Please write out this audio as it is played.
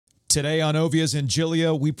Today on Ovias and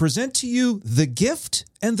Giglio, we present to you the gift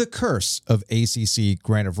and the curse of ACC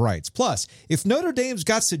grant of rights. Plus, if Notre Dame's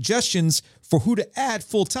got suggestions for who to add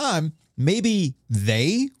full-time, maybe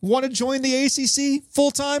they want to join the ACC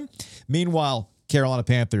full-time? Meanwhile, Carolina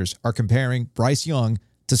Panthers are comparing Bryce Young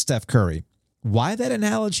to Steph Curry. Why that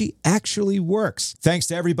analogy actually works. Thanks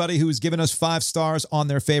to everybody who has given us 5 stars on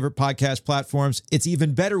their favorite podcast platforms. It's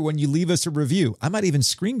even better when you leave us a review. I might even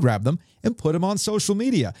screen grab them and put them on social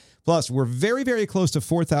media. Plus, we're very, very close to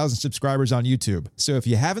 4,000 subscribers on YouTube. So if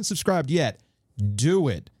you haven't subscribed yet, do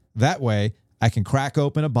it. That way, I can crack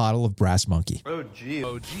open a bottle of Brass Monkey. OG.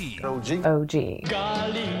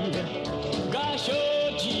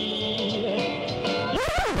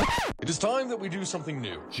 It is time that we do something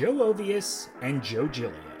new. Joe Ovias and Joe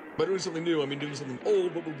Giglio. By doing something new, I mean doing something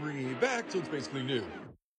old, but we're bringing it back, so it's basically new.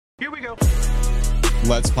 Here we go.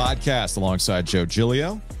 Let's podcast alongside Joe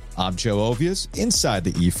Giglio. I'm Joe Ovias, inside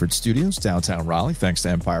the Eford Studios, downtown Raleigh, thanks to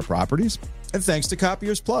Empire Properties, and thanks to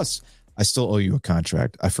Copiers Plus. I still owe you a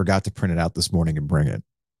contract. I forgot to print it out this morning and bring it,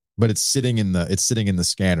 but it's sitting in the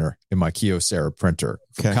scanner in my Kyocera printer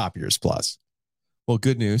for Copiers Plus. Well,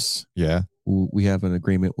 good news. Yeah. We have an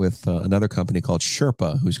agreement with another company called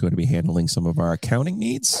Sherpa, who's going to be handling some of our accounting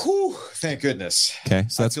needs. Whew, thank goodness. Okay,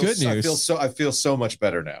 so that's good news. I feel so much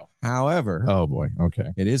better now. However, oh boy,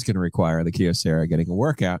 okay, it is going to require the Kyocera getting a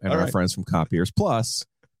workout and our friends from Copiers Plus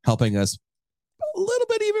helping us a little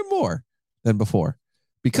bit even more than before,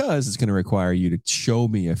 because it's going to require you to show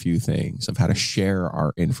me a few things of how to share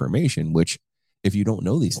our information, which, if you don't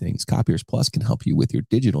know these things, Copiers Plus can help you with your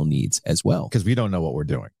digital needs as well. Because we don't know what we're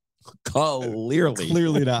doing.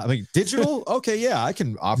 Clearly not. I mean, digital? Okay, yeah, I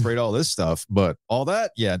can operate all this stuff, but all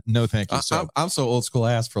that? Yeah, no thank you. So I'm so old school.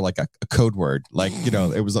 I asked for like a code word. Like, you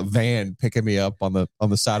know, it was a van picking me up on the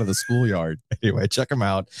side of the schoolyard. Anyway, check them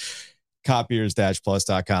out.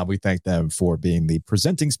 Copiers-plus.com. We thank them for being the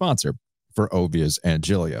presenting sponsor for Ovias and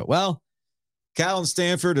Giglio. Well, Cal and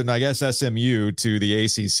Stanford, and I guess SMU to the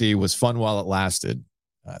ACC was fun while it lasted.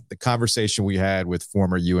 The conversation we had with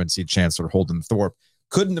former UNC Chancellor Holden Thorpe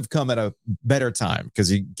couldn't have come at a better time, because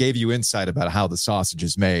he gave you insight about how the sausage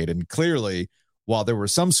is made. And clearly, while there were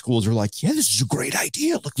some schools who were like, yeah, this is a great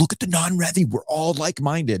idea. Look at the non-Revy. We're all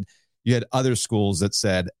like-minded. You had other schools that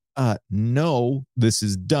said, no, this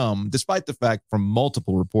is dumb, despite the fact from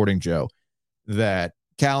multiple reporting, Joe, that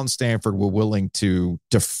Cal and Stanford were willing to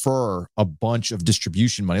defer a bunch of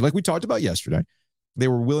distribution money. Like we talked about yesterday, they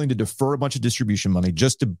were willing to defer a bunch of distribution money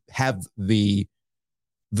just to have the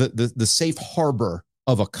safe harbor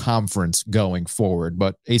of a conference going forward.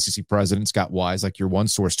 But ACC president Scott Wise, like your one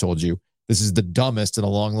source told you, this is the dumbest in a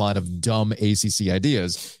long line of dumb ACC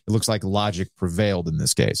ideas. It looks like logic prevailed in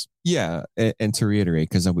this case. Yeah, and to reiterate,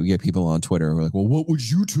 because we get people on Twitter who are like, well, what would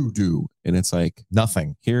you two do? And it's like,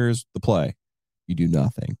 nothing. Here's the play. You do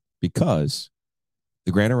nothing, because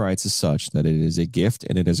the grant of rights is such that it is a gift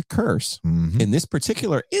and it is a curse. Mm-hmm. In this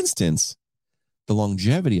particular instance, the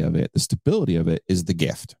longevity of it, the stability of it is the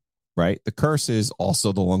gift, right? The curse is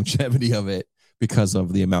also the longevity of it because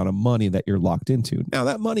of the amount of money that you're locked into. Now,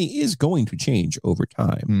 that money is going to change over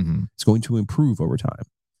time. Mm-hmm. It's going to improve over time.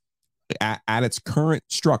 At its current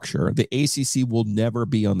structure, the ACC will never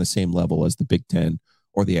be on the same level as the Big Ten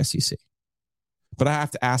or the SEC. But I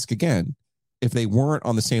have to ask again, if they weren't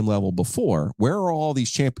on the same level before, where are all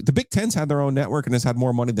these champions? The Big Ten's had their own network and has had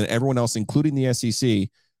more money than everyone else, including the SEC,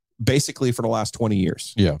 basically for the last 20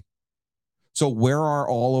 years. Yeah. So where are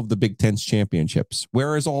all of the Big Ten's championships?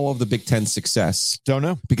 Where is all of the Big Ten's success? Don't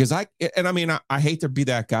know. Because I hate to be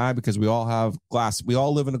that guy, because we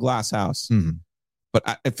all live in a glass house. Mm-hmm.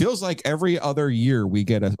 But it feels like every other year we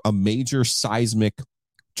get a major seismic,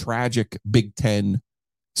 tragic Big Ten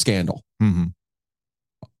scandal. Mm-hmm.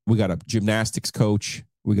 We got a gymnastics coach.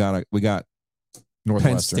 We got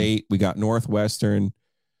Penn State. We got Northwestern,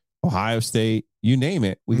 Ohio State. You name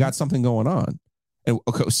it. We got something going on. And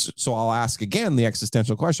okay, so I'll ask again the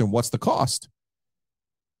existential question: what's the cost?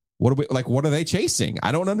 What are they chasing?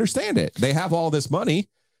 I don't understand it. They have all this money.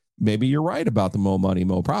 Maybe you're right about the mo money,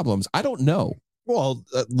 mo problems. I don't know. Well,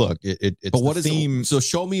 look, it's but what the is theme. So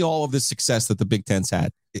show me all of the success that the Big Ten's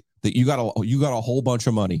had. That you got a whole bunch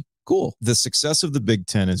of money. Cool. The success of the Big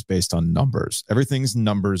Ten is based on numbers. Everything's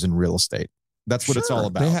numbers in real estate. That's what it's all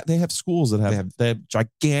about. They have schools that have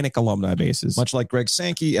gigantic alumni bases. Much like Greg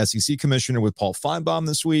Sankey, SEC commissioner with Paul Feinbaum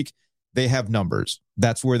this week, they have numbers.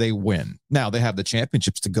 That's where they win. Now, they have the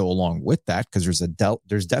championships to go along with that, because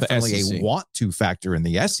there's definitely a want to factor in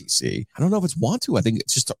the SEC. I don't know if it's want to. I think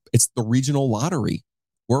it's the regional lottery.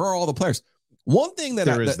 Where are all the players? One thing that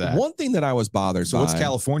I was bothered by. So what's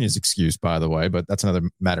California's excuse, by the way? But that's another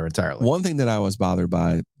matter entirely. One thing that I was bothered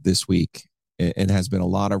by this week, and has been a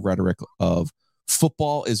lot of rhetoric of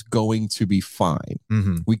football is going to be fine.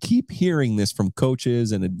 Mm-hmm. We keep hearing this from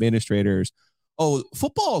coaches and administrators. Oh,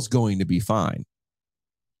 football is going to be fine.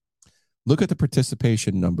 Look at the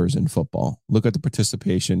participation numbers in football. Look at the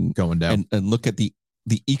participation going down, and look at the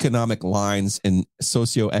economic lines and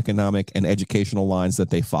socioeconomic and educational lines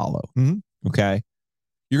that they follow. Mm-hmm. Okay.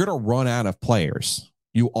 You're going to run out of players.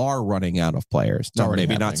 You are running out of players. Now,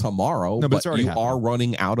 maybe not tomorrow, but you are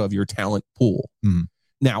running out of your talent pool. Mm-hmm.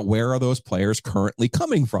 Now, where are those players currently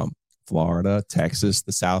coming from? Florida, Texas,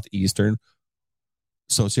 the Southeastern,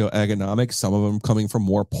 socioeconomic, some of them coming from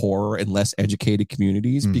more poorer and less educated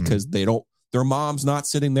communities because their mom's not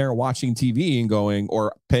sitting there watching TV and going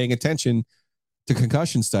or paying attention to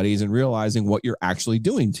concussion studies and realizing what you're actually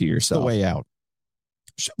doing to yourself. The way out.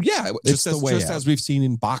 Yeah, just as we've seen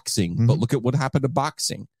in boxing, but look at what happened to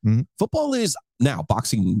boxing. Football is now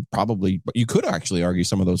boxing probably, but you could actually argue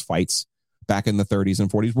some of those fights back in the 30s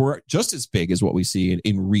and 40s were just as big as what we see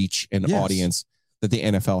in reach and audience that the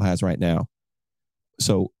NFL has right now.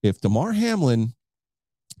 So if DeMar Hamlin,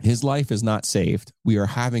 his life is not saved, we are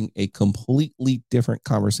having a completely different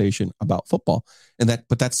conversation about football.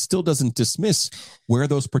 But that still doesn't dismiss where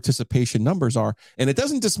those participation numbers are. And it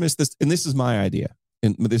doesn't dismiss this. And this is my idea.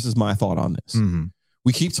 And this is my thought on this.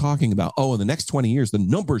 We keep talking about, in the next 20 years, the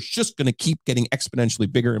number's just going to keep getting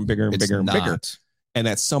exponentially bigger and bigger and bigger and bigger. And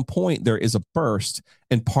at some point, there is a burst.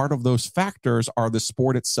 And part of those factors are the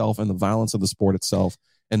sport itself and the violence of the sport itself.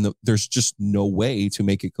 And there's just no way to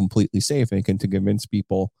make it completely safe and to convince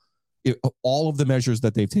people all of the measures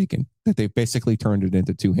that they've taken, that they've basically turned it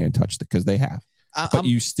into two-hand touch because they have. But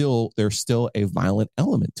there's still a violent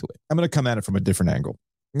element to it. I'm going to come at it from a different angle.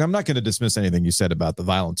 I'm not going to dismiss anything you said about the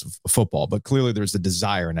violence of football, but clearly there's a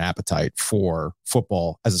desire and appetite for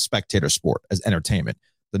football as a spectator sport, as entertainment.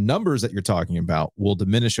 The numbers that you're talking about will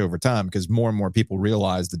diminish over time because more and more people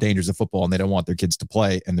realize the dangers of football and they don't want their kids to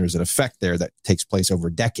play. And there's an effect there that takes place over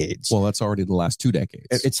decades. Well, that's already the last 2 decades.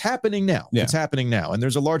 It's happening now. Yeah. It's happening now. And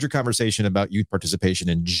there's a larger conversation about youth participation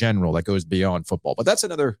in general that goes beyond football. But that's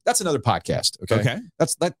another podcast. Okay.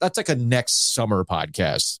 That's like a next summer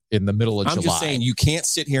podcast in the middle of July. I'm just saying you can't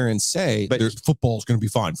sit here and say football's going to be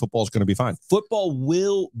fine. Football's going to be fine. Football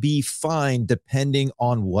will be fine depending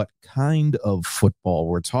on what kind of football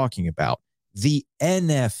we're talking about. The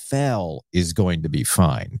NFL is going to be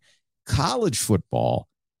fine. College football,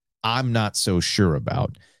 I'm not so sure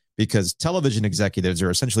about because television executives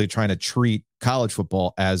are essentially trying to treat college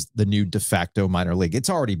football as the new de facto minor league.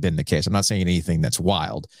 It's already been the case. I'm not saying anything that's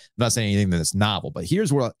wild. I'm not saying anything that's novel, but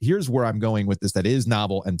here's where I'm going with this that is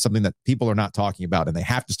novel and something that people are not talking about and they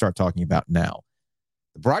have to start talking about now.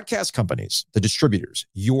 The broadcast companies, the distributors,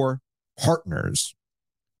 your partners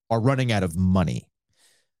are running out of money.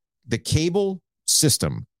 The cable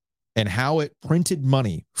system and how it printed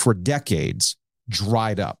money for decades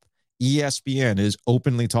dried up. ESPN is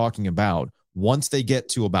openly talking about once they get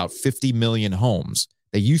to about 50 million homes,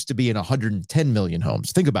 they used to be in 110 million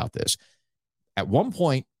homes. Think about this. At one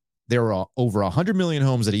point, there were over 100 million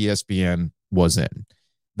homes that ESPN was in.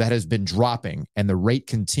 That has been dropping and the rate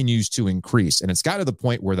continues to increase. And it's got to the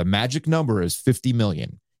point where the magic number is 50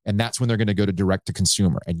 million. And that's when they're going to go to direct to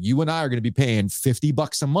consumer. And you and I are going to be paying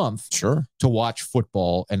 $50 a month to watch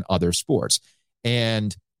football and other sports.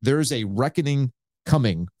 And there's a reckoning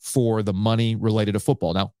coming for the money related to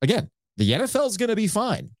football. Now, again, the NFL is going to be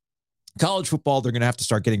fine. College football, they're going to have to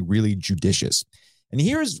start getting really judicious. And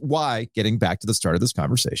here's why, getting back to the start of this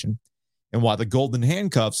conversation, and why the golden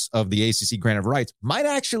handcuffs of the ACC grant of rights might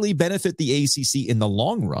actually benefit the ACC in the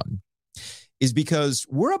long run, is because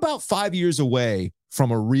we're about 5 years away from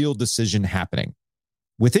a real decision happening.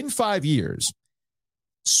 Within 5 years,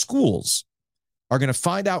 schools are going to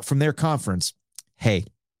find out from their conference, hey,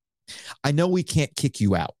 I know we can't kick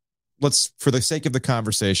you out. For the sake of the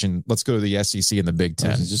conversation, let's go to the SEC and the Big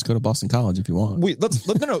Ten. Just go to Boston College if you want.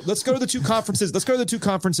 Let's go to the two conferences. Let's go to the two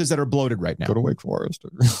conferences that are bloated right now. Go to Wake Forest.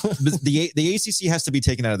 The ACC has to be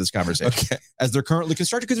taken out of this conversation as they're currently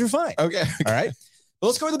constructed because they're fine. Okay. All right. Well,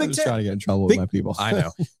 let's go to the Big Ten. Trying to get in trouble with my people. I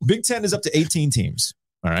know. Big Ten is up to 18 teams.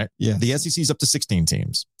 All right. Yeah. The SEC is up to 16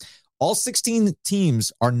 teams. All 16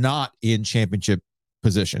 teams are not in championship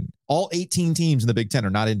position. All 18 teams in the Big Ten are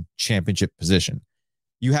not in championship position.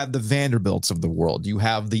 You have the Vanderbilts of the world. You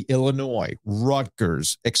have the Illinois,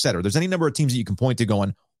 Rutgers, et cetera. There's any number of teams that you can point to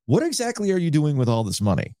going, what exactly are you doing with all this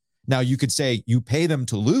money? Now, you could say you pay them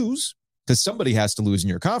to lose because somebody has to lose in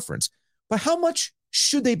your conference. But how much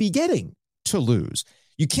should they be getting to lose?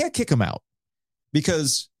 You can't kick them out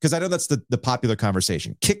because I know that's the popular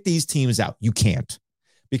conversation. Kick these teams out. You can't,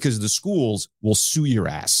 because the schools will sue your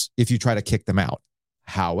ass if you try to kick them out.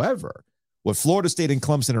 However, what Florida State and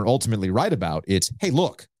Clemson are ultimately right about, it's, hey,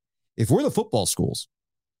 look, if we're the football schools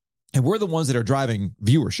and we're the ones that are driving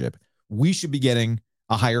viewership, we should be getting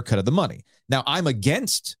a higher cut of the money. Now, I'm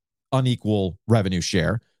against unequal revenue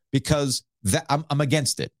share because I'm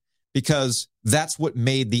against it, because that's what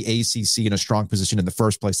made the ACC in a strong position in the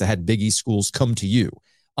first place, that had Big East schools come to you.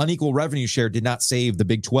 Unequal revenue share did not save the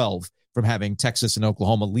Big 12 from having Texas and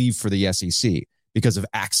Oklahoma leave for the SEC because of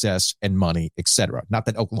access and money, et cetera. Not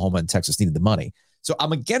that Oklahoma and Texas needed the money. So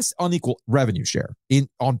I'm against unequal revenue share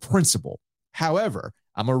on principle. However,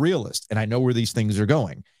 I'm a realist and I know where these things are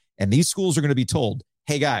going. And these schools are going to be told,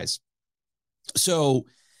 hey guys, so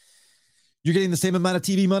you're getting the same amount of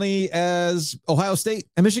TV money as Ohio State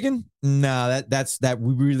and Michigan? No, that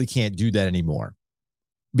we really can't do that anymore.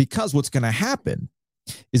 Because what's going to happen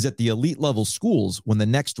is that the elite level schools, when the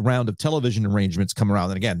next round of television arrangements come around,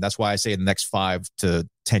 and again, that's why I say in the next 5 to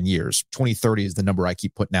 10 years, 2030 is the number I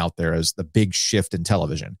keep putting out there as the big shift in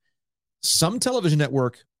television. Some television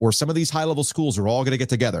network or some of these high level schools are all going to get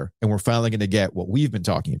together, and we're finally going to get what we've been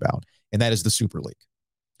talking about, and that is the Super League.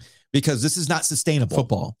 Because this is not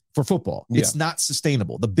sustainable. For football. Yeah. It's not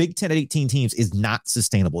sustainable. The Big 10 at 18 teams is not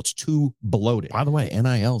sustainable. It's too bloated. By the way,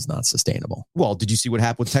 NIL is not sustainable. Well, did you see what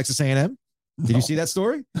happened with Texas A&M? Did you see that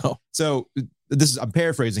story? No. So I'm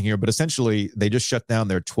paraphrasing here, but essentially they just shut down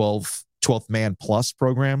their 12th man plus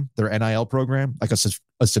program, their NIL program, like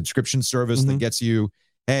a subscription service that gets you,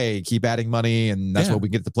 hey, keep adding money, and that's what we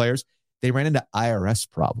get the players. They ran into IRS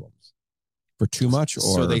problems. For too much, or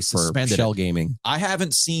so they suspended shell gaming? I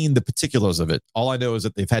haven't seen the particulars of it. All I know is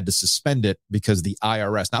that they've had to suspend it because the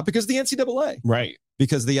IRS, not because the NCAA, right?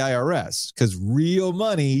 Because the IRS, because real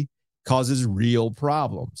money causes real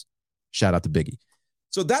problems. Shout out to Biggie.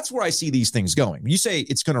 So that's where I see these things going. You say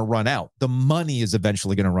it's going to run out. The money is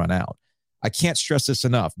eventually going to run out. I can't stress this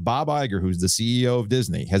enough. Bob Iger, who's the CEO of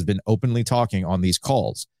Disney, has been openly talking on these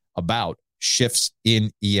calls about shifts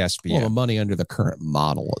in ESPN. Well, the money under the current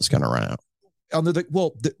model is going to run out.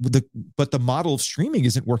 But the model of streaming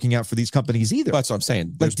isn't working out for these companies either. That's what I'm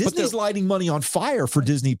saying. Like Disney's lighting money on fire for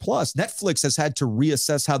Disney Plus. Netflix has had to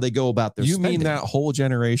reassess how they go about their spending. You mean that whole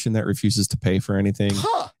generation that refuses to pay for anything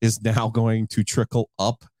is now going to trickle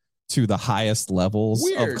up to the highest levels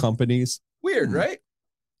of companies? Weird, right?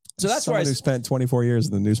 So that's why I spent 24 years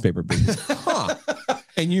in the newspaper business.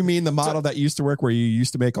 And you mean the model that used to work where you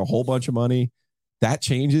used to make a whole bunch of money, that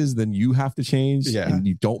changes, then you have to change, and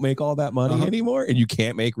you don't make all that money anymore, and you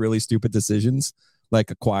can't make really stupid decisions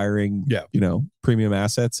like acquiring, premium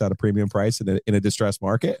assets at a premium price in a distressed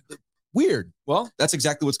market. Weird. Well, that's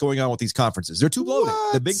exactly what's going on with these conferences. They're too bloated.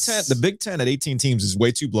 The Big 10 at 18 teams is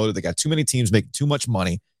way too bloated. They got too many teams making too much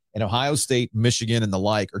money, and Ohio State, Michigan, and the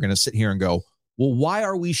like are going to sit here and go, well, why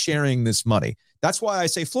are we sharing this money? That's why I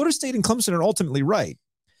say Florida State and Clemson are ultimately right.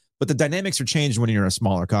 But the dynamics are changed when you're in a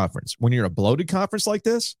smaller conference. When you're a bloated conference like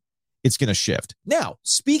this, it's going to shift. Now,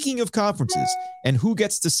 speaking of conferences and who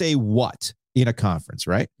gets to say what in a conference,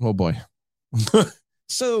 right? Oh boy.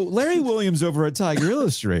 So Larry Williams over at Tiger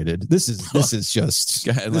Illustrated. This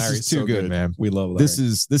is too good, man. We love Larry. This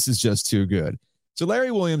is just too good. So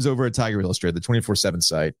Larry Williams over at Tiger Illustrated, the 24/7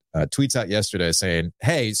 site, tweets out yesterday saying,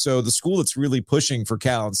 hey, so the school that's really pushing for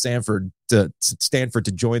Cal and Stanford to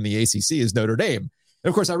join the ACC is Notre Dame. And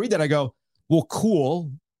of course, I read that, I go, well,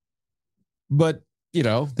 cool. But, they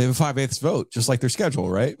have a 5/8 vote, just like their schedule,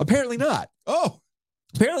 right? Apparently not. Oh,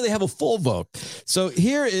 apparently they have a full vote. So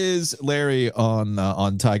here is Larry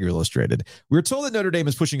on Tiger Illustrated. We're told that Notre Dame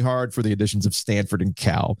is pushing hard for the additions of Stanford and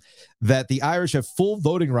Cal. That the Irish have full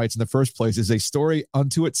voting rights in the first place is a story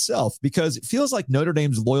unto itself, because it feels like Notre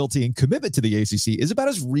Dame's loyalty and commitment to the ACC is about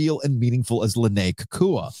as real and meaningful as Lene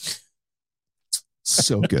Kukua.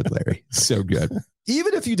 So good, Larry. So good.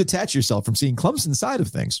 Even if you detach yourself from seeing Clemson's side of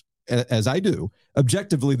things, as I do,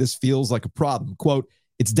 objectively, this feels like a problem. Quote,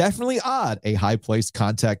 it's definitely odd, a high-placed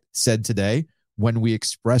contact said today when we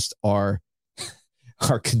expressed our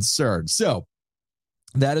concern. So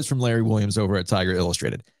that is from Larry Williams over at Tiger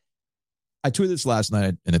Illustrated. I tweeted this last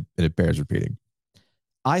night, and it bears repeating.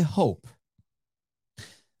 I hope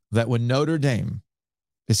that when Notre Dame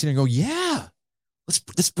is sitting and go, yeah,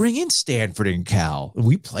 let's bring in Stanford and Cal.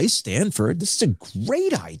 We play Stanford. This is a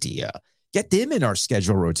great idea. Get them in our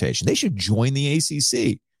schedule rotation. They should join the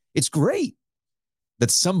ACC. It's great that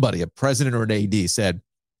somebody, a president or an AD, said,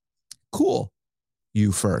 cool,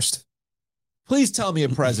 you first. Please tell me a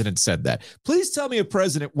president said that. Please tell me a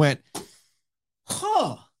president went,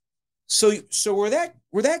 so we're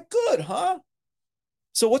that good, huh?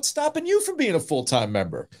 So what's stopping you from being a full-time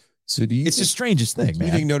member? So it's the strangest thing, man. Do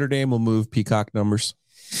you think Notre Dame will move Peacock numbers?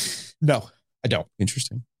 No, I don't.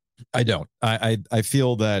 Interesting. I don't. I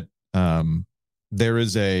feel that this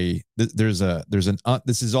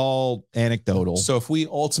is all anecdotal. So if we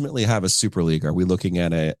ultimately have a Super League, are we looking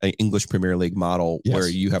at an English Premier League model where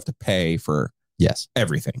you have to pay for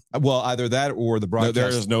everything? Well, either that or the broadcast. No, there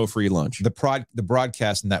is no free lunch. The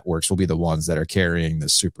broadcast networks will be the ones that are carrying the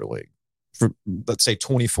Super League for, let's say,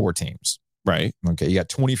 24 teams. Right. Okay. You got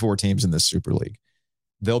 24 teams in this Super League.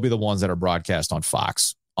 They'll be the ones that are broadcast on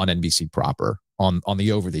Fox, on NBC proper, on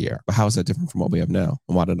the over the air. But how is that different from what we have now?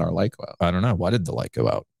 And why did our light go out? I don't know. Why did the light go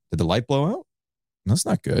out? Did the light blow out? That's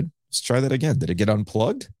not good. Let's try that again. Did it get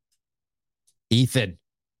unplugged? Ethan.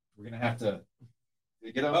 We're going to have to. Did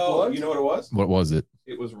it get unplugged? Oh, you know what it was? What was it?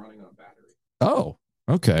 It was running on battery. Oh,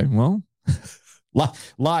 okay. Well,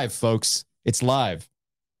 live, folks. It's live.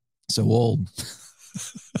 So old.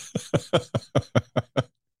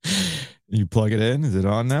 You plug it in. Is it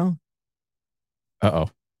on now? Uh-oh.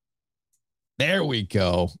 There we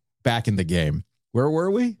go. Back in the game. Where were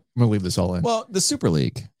we? I'm going to leave this all in. Well, the Super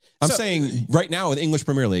League. I'm saying right now with English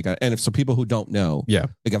Premier League, and if so people who don't know, like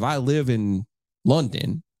if I live in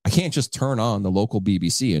London, I can't just turn on the local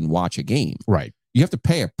BBC and watch a game. Right. You have to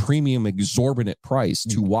pay a premium, exorbitant price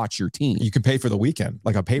to watch your team. You can pay for the weekend,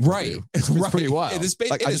 like a pay-per-view. Right. It's pretty wild. I just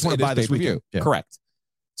want to buy this weekend. Yeah. Correct.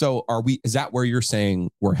 So is that where you're saying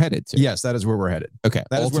we're headed to? Yes, that is where we're headed. Okay.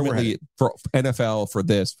 That ultimately, is where we're headed. For NFL, for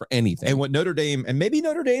this, for anything. And what Notre Dame, and maybe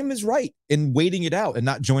Notre Dame is right in waiting it out and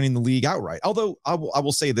not joining the league outright. Although I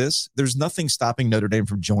will say this, there's nothing stopping Notre Dame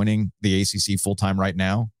from joining the ACC full-time right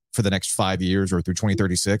now for the next 5 years or through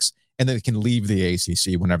 2036. And then it can leave the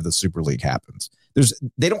ACC whenever the Super League happens.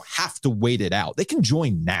 They don't have to wait it out. They can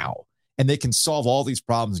join now and they can solve all these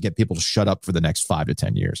problems and get people to shut up for the next 5 to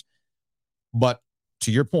 10 years. But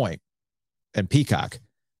to your point, and Peacock,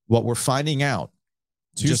 what we're finding out,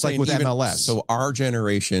 so just like with MLS. So our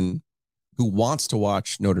generation who wants to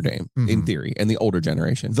watch Notre Dame, in theory, and the older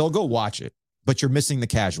generation, they'll go watch it, but you're missing the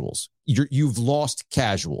casuals. You've lost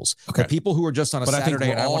casuals. Okay. The people who are just on a Saturday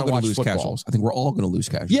and I want to watch football. Casuals. I think we're all going to lose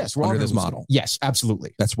casuals. Yes, we're under all this model. Yes,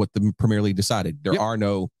 absolutely. That's what the Premier League decided. There are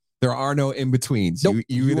no in-betweens. Nope.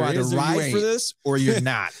 You either ride for this or you're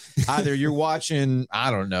not. Either you're watching,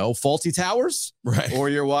 I don't know, Faulty Towers, right, or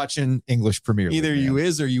you're watching English Premier League. Either you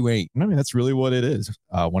is or you ain't. I mean, that's really what it is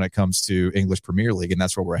when it comes to English Premier League, and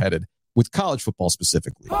that's where we're headed with college football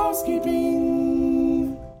specifically.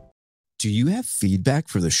 Housekeeping. Do you have feedback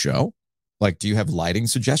for the show? Like, do you have lighting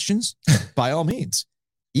suggestions? By all means,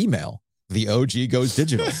 email the OG Goes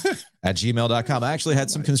Digital at gmail.com. I actually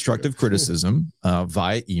had some constructive criticism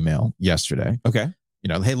via email yesterday. Okay.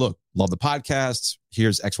 Hey, look, love the podcast.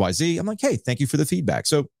 Here's XYZ. I'm like, hey, thank you for the feedback.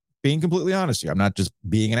 So being completely honest here, I'm not just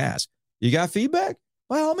being an ass. You got feedback?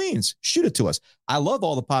 By all means, shoot it to us. I love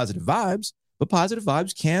all the positive vibes, but positive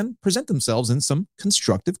vibes can present themselves in some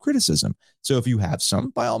constructive criticism. So if you have some,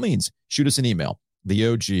 by all means, shoot us an email. The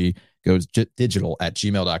OG Goes Digital at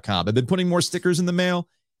gmail.com. I've been putting more stickers in the mail.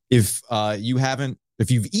 If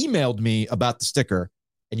you've emailed me about the sticker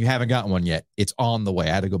and you haven't gotten one yet, it's on the way.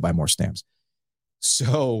 I had to go buy more stamps.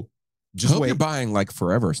 So just wait. You're buying like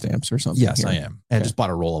forever stamps or something. Yes, I am. I just bought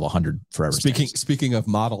a roll of 100 forever stamps. Speaking of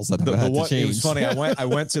models that have had to change. It was funny. I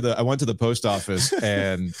went to the post office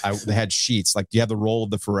and they had sheets. Like, do you have the roll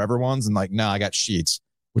of the forever ones? And like, no, I got sheets.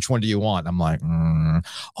 Which one do you want? I'm like,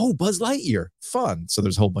 oh, Buzz Lightyear. Fun. So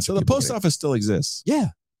there's a whole bunch of people. So the post office still exists. Yeah.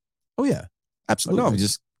 Oh, yeah. Absolutely. No, I'm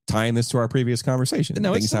just tying this to our previous conversation.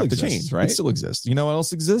 No, things have to change, right? It still exists. You know what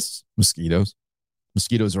else exists? Mosquitoes.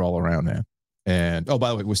 Mosquitoes are all around, man. And by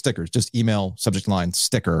the way, with stickers, just email subject line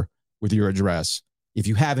sticker with your address if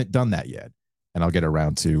you haven't done that yet, and I'll get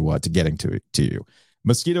around to getting to you.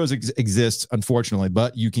 Mosquitoes exist, unfortunately,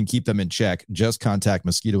 but you can keep them in check. Just contact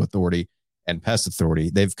Mosquito Authority and Pest Authority.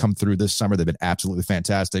 They've come through this summer. They've been absolutely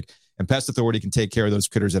fantastic. And Pest Authority can take care of those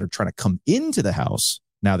critters that are trying to come into the house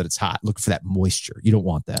now that it's hot. Look for that moisture. You don't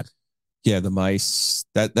want that. Yeah, the mice.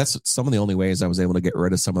 That's some of the only ways I was able to get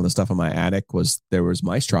rid of some of the stuff in my attic was there was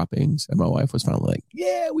mice droppings, and my wife was finally like,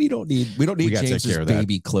 "Yeah, we don't need James's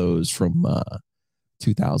baby clothes from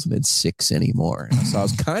 2006 anymore." So I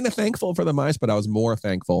was kind of thankful for the mice, but I was more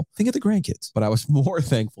thankful. Think of the grandkids. But I was more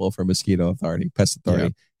thankful for Mosquito Authority, Pest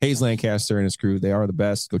Authority, Hayes Lancaster and his crew. They are the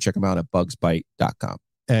best. Go check them out at bugsbite.com.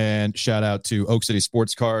 And shout out to Oak City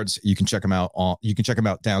Sports Cards. You can check them out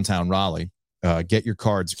downtown Raleigh. get your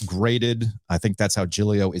cards graded. I think that's how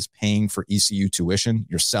Giglio is paying for ECU tuition.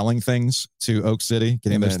 You're selling things to Oak City,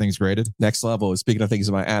 getting those things graded. Next level, speaking of things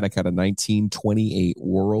in my attic, had a 1928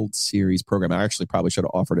 World Series program. I actually probably should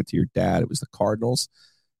have offered it to your dad. It was the Cardinals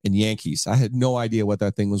and Yankees. I had no idea what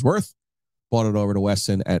that thing was worth. Bought it over to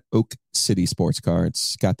Weston at Oak City Sports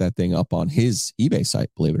Cards. Got that thing up on his eBay site,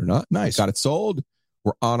 believe it or not. Nice. Got it sold.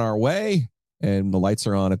 We're on our way, and the lights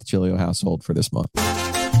are on at the Giglio household for this month.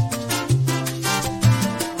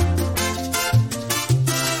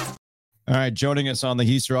 All right, joining us on the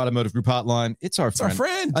Heister Automotive Group hotline, it's our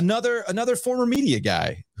friend. Another former media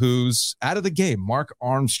guy who's out of the game, Mark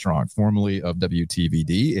Armstrong, formerly of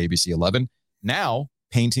WTVD, ABC 11, now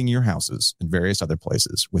painting your houses in various other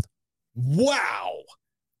places with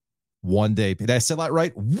one day. Did I say that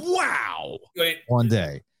right? Wow. Wait. One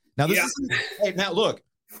day. Now, now look,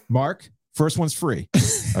 Mark, first one's free.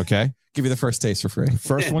 Okay. Give you the first taste for free.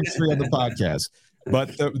 First one's free on the podcast.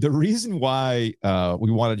 But the reason why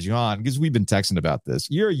we wanted you on, because we've been texting about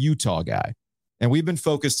this, you're a Utah guy, and we've been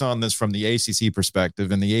focused on this from the ACC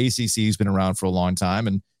perspective, and the ACC has been around for a long time,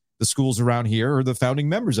 and the schools around here are the founding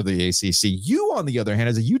members of the ACC. You, on the other hand,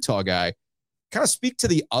 as a Utah guy, kind of speak to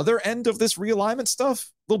the other end of this realignment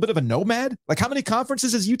stuff, a little bit of a nomad. Like, how many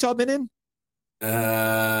conferences has Utah been in?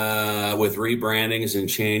 With rebrandings and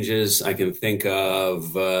changes, I can think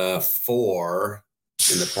of 4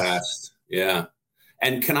 in the past. Yeah.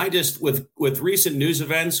 And can I just, with recent news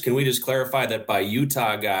events, can we just clarify that by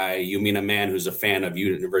Utah guy, you mean a man who's a fan of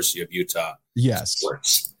University of Utah? Yes.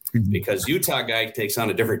 Sports? Because Utah guy takes on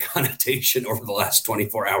a different connotation over the last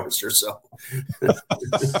 24 hours or so.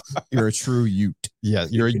 You're a true Ute. Yeah,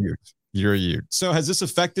 you're a Ute. You're a Ute. So has this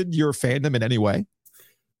affected your fandom in any way?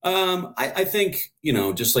 I think,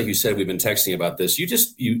 just like you said, we've been texting about this.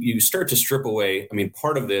 You start to strip away. I mean,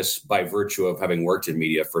 part of this, by virtue of having worked in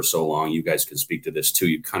media for so long, you guys can speak to this too.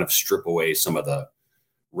 You kind of strip away some of the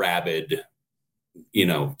rabid,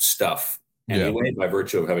 stuff anyway, by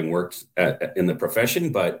virtue of having worked in the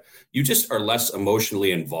profession. But you just are less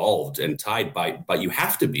emotionally involved and tied but you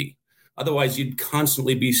have to be. Otherwise, you'd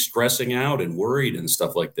constantly be stressing out and worried and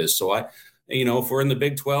stuff like this. So if we're in the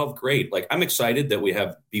Big 12, great. Like, I'm excited that we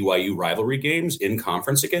have BYU rivalry games in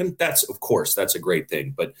conference again. That's a great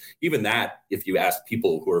thing. But even that, if you ask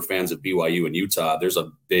people who are fans of BYU and Utah, there's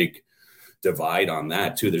a big divide on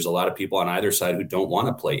that too. There's a lot of people on either side who don't want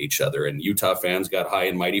to play each other. And Utah fans got high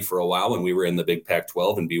and mighty for a while when we were in the Big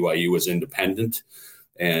Pac-12 and BYU was independent.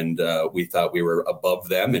 And we thought we were above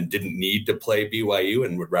them and didn't need to play BYU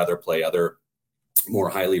and would rather play other more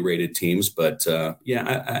highly rated teams. But I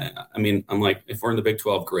mean, I'm like, if we're in the Big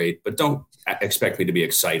 12, great, but don't expect me to be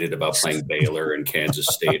excited about playing Baylor and Kansas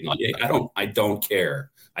State. And I don't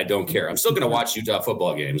care. I'm still going to watch Utah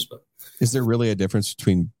football games, but is there really a difference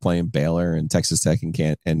between playing Baylor and Texas Tech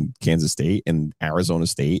and Kansas State and Arizona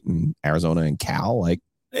State and Arizona and Cal? Like,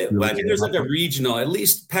 I mean, there's like a regional, at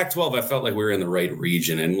least Pac-12, I felt like we were in the right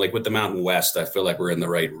region. And like with the Mountain West, I feel like we're in the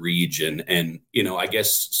right region. And, I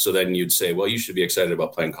guess, so then you'd say, well, you should be excited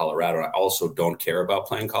about playing Colorado. And I also don't care about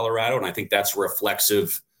playing Colorado. And I think that's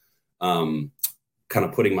reflexive, kind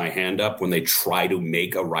of putting my hand up when they try to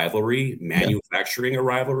make a rivalry, manufacturing a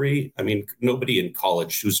rivalry. I mean, nobody in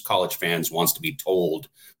college who's college fans wants to be told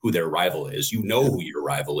who their rival is. You know who your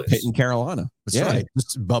rival is. Pitt in Carolina. That's right.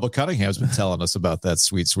 Just Bubba Cunningham's been telling us about that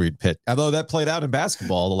sweet Pitt. Although that played out in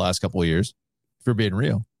basketball the last couple of years, if we're being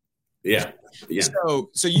real. Yeah.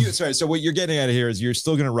 So what you're getting at here is you're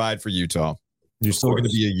still going to ride for Utah. You're still going to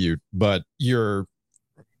be a Ute, but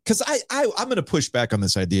because I'm going to push back on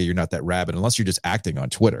this idea you're not that rabid unless you're just acting on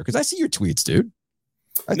Twitter. Because I see your tweets, dude.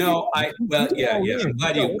 I'm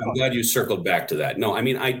glad you circled back to that. No, I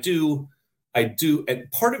mean, I do.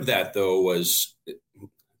 And part of that, though, was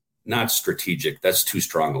not strategic. That's too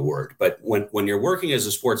strong a word. But when you're working as a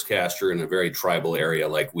sportscaster in a very tribal area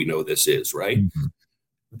like we know this is, right? Mm-hmm.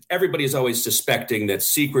 Everybody's always suspecting that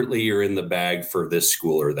secretly you're in the bag for this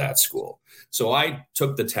school or that school. So I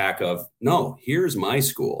took the tack of, no, here's my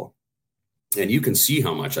school. And you can see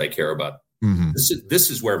how much I care about. Mm-hmm. This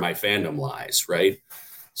is where my fandom lies, right?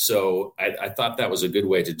 So I thought that was a good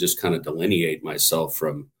way to just kind of delineate myself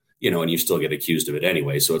from, and you still get accused of it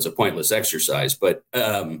anyway. So it's a pointless exercise. But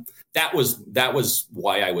that was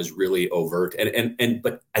why I was really overt.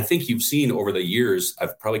 But I think you've seen over the years,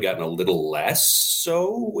 I've probably gotten a little less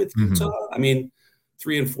so with Utah. Mm-hmm. I mean,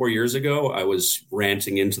 3 and 4 years ago, I was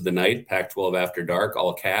ranting into the night, Pac-12 after dark,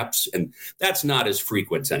 all caps. And that's not as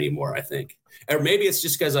frequent anymore, I think. Or maybe it's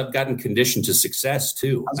just because I've gotten conditioned to success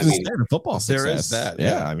too. I mean, football success. There is that.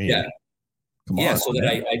 Yeah. I mean, Yeah, so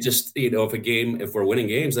that I just, if we're winning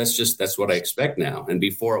games, that's what I expect now. And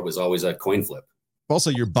before it was always a coin flip. Also,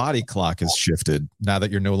 your body clock has shifted now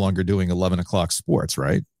that you're no longer doing 11 o'clock sports,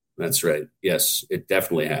 right? That's right. Yes, it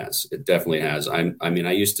definitely has. It definitely has. I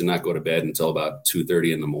used to not go to bed until about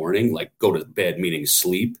 2:30 in the morning, like go to bed, meaning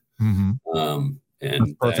sleep. Mm-hmm. And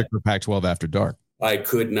that's perfect for Pac-12 after dark. I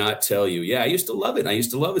could not tell you. Yeah, I used to love it. I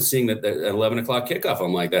used to love it seeing that at 11 o'clock kickoff.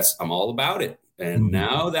 I'm like, I'm all about it. And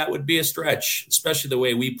now that would be a stretch, especially the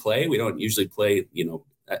way we play. We don't usually play,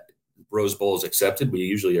 Rose Bowl is accepted. We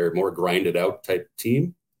usually are a more grinded out type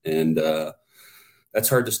team. And that's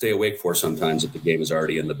hard to stay awake for sometimes if the game is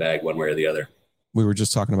already in the bag one way or the other. We were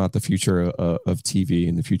just talking about the future of TV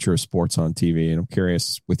and the future of sports on TV. And I'm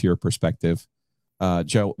curious with your perspective,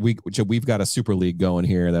 Joe, we've got a super league going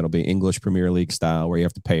here. That'll be English Premier League style where you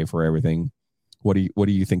have to pay for everything. What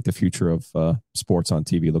do you think the future of sports on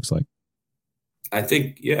TV looks like? I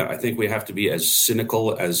think we have to be as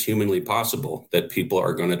cynical as humanly possible that people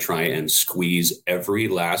are going to try and squeeze every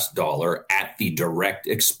last dollar at the direct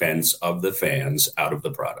expense of the fans out of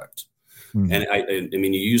the product. Mm-hmm. And I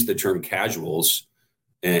mean, you use the term casuals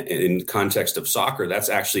in context of soccer. That's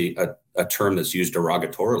actually a term that's used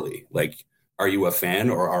derogatorily. Like, are you a fan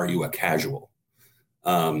or are you a casual?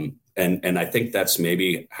 And I think that's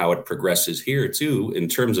maybe how it progresses here too, in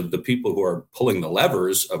terms of the people who are pulling the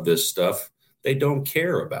levers of this stuff. They don't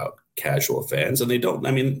care about casual fans, and they don't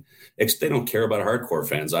care about hardcore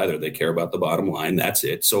fans either. They care about the bottom line. That's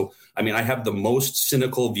it. So, I mean, I have the most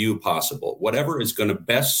cynical view possible. Whatever is going to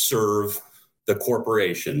best serve the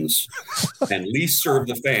corporations and least serve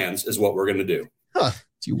the fans is what we're going to do. Huh.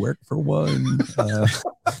 Do you work for one?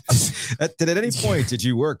 At any point, did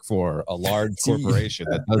you work for a large corporation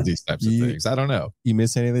that does these types of things? I don't know. You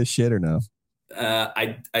miss any of this shit or no?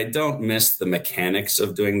 I don't miss the mechanics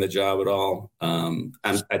of doing the job at all.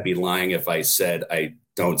 I'd be lying if I said I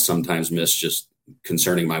don't sometimes miss just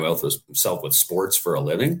concerning myself with sports for a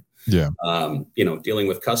living. Yeah. Dealing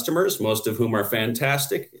with customers, most of whom are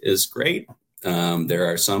fantastic, is great. There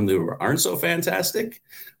are some who aren't so fantastic.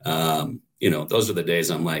 Those are the days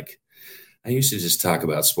I'm like, I used to just talk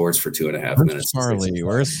about sports for 2.5 minutes. Charlie,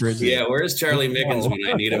 where's Bridget? Yeah, where's Charlie Mickens when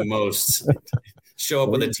I need him most? Show up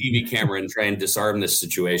with a TV camera and try and disarm this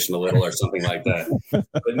situation a little or something like that.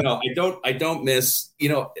 But no, I don't miss,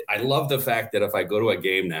 I love the fact that if I go to a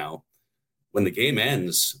game now, when the game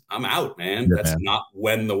ends, I'm out, man. Yeah, that's not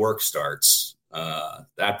when the work starts.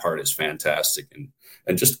 That part is fantastic.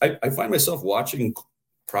 And just, I find myself watching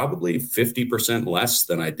probably 50% less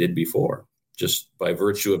than I did before, just by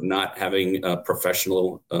virtue of not having a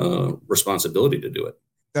professional responsibility to do it.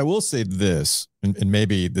 I will say this, and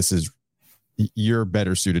maybe you're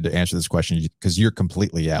better suited to answer this question because you're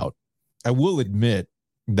completely out. I will admit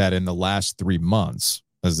that in the last 3 months,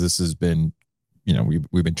 as this has been,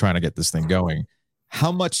 we've been trying to get this thing going,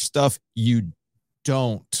 how much stuff you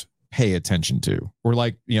don't pay attention to, or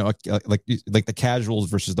like the casuals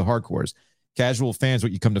versus the hardcores. Casual fans,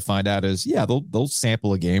 what you come to find out is, yeah, they'll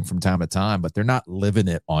sample a game from time to time, but they're not living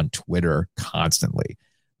it on Twitter constantly.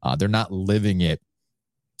 They're not living it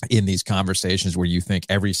in these conversations where you think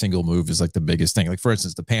every single move is like the biggest thing. Like, for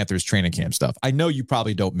instance, the Panthers training camp stuff. I know you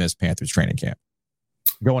probably don't miss Panthers training camp.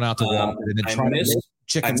 Going out to Walmart and then trying to make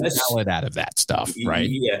chicken salad out of that stuff, right?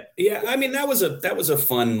 Yeah. I mean, that was a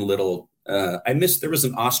fun little. There was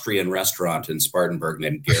an Austrian restaurant in Spartanburg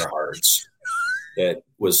named Gerhard's that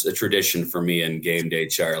was a tradition for me in game day,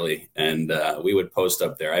 Charlie, and we would post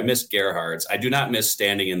up there. I miss Gerhard's. I do not miss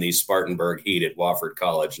standing in the Spartanburg heat at Wofford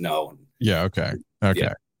College. No. Yeah. Okay.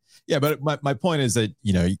 Yeah, but my point is that,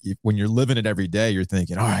 when you're living it every day, you're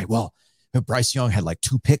thinking, all right, well, Bryce Young had like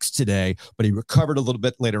 2 picks today, but he recovered a little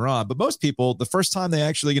bit later on. But most people, the first time they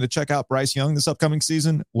actually going to check out Bryce Young this upcoming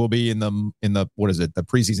season will be in the what is it, the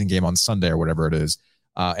preseason game on Sunday or whatever it is,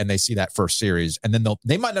 and they see that first series, and then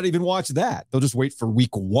they might not even watch that. They'll just wait for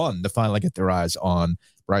week 1 to finally get their eyes on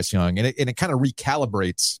Bryce Young, and it kind of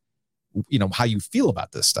recalibrates, how you feel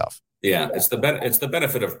about this stuff. Yeah, it's the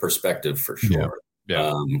benefit of perspective for sure. Yeah.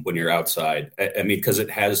 Yeah. When you're outside, I mean, because it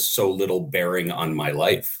has so little bearing on my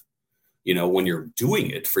life. When you're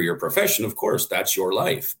doing it for your profession, of course, that's your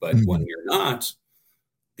life. But when you're not,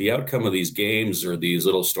 the outcome of these games or these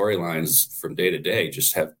little storylines from day to day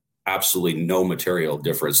just have absolutely no material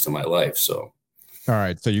difference to my life. So, all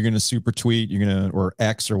right. So you're going to super tweet, or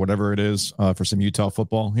X or whatever it is, for some Utah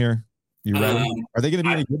football here. You ready? Are they going to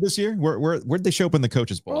be any good this year? Where'd they show up in the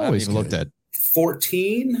Coaches Bowl? I haven't even looked at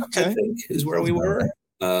 14. Okay. I think is where we were.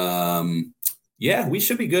 Yeah, we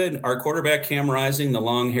should be good. Our quarterback, Cam Rising, the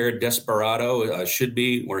long-haired desperado, should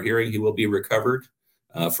be. We're hearing he will be recovered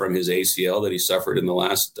from his ACL that he suffered in the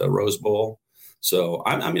last Rose Bowl. So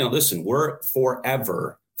listen, we're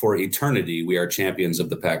forever, for eternity, we are champions of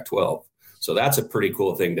the Pac-12. So that's a pretty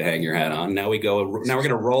cool thing to hang your hat on. Now we're going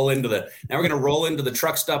to roll into the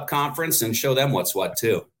truck stop conference and show them what's what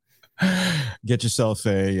too. Get yourself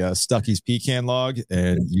a Stuckey's pecan log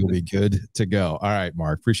and you'll be good to go. All right,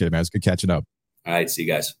 Mark. Appreciate it, man. It's good catching up. All right. See you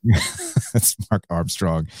guys. That's Mark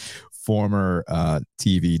Armstrong, former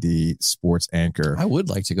TVD sports anchor. I would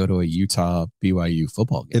like to go to a Utah BYU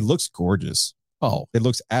football game. It looks gorgeous. Oh, it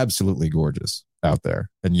looks absolutely gorgeous out there.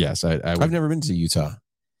 And yes, I've never been to Utah.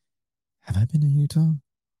 Have I been to Utah?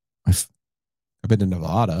 I've been to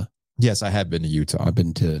Nevada. Yes, I have been to Utah. I've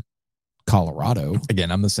been to Colorado.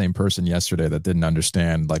 Again, I'm the same person yesterday that didn't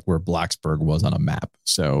understand like where Blacksburg was on a map.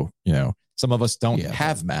 So, some of us don't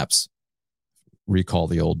have maps. Recall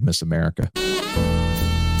the old Miss America.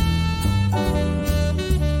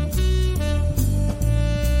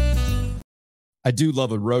 I do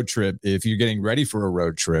love a road trip. If you're getting ready for a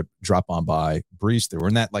road trip, drop on by Breeze Through. We're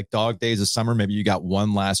in that like dog days of summer. Maybe you got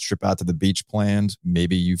one last trip out to the beach planned.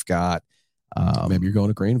 Maybe you've got maybe you're going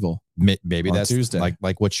to Greenville. Maybe that's Tuesday.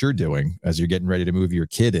 like what you're doing as you're getting ready to move your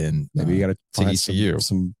kid in. Maybe you got to find ECU.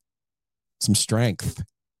 some strength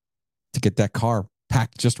to get that car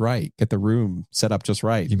packed just right. Get the room set up just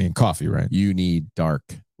right. You mean coffee, right? You need dark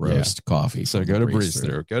roast coffee. So go to Breeze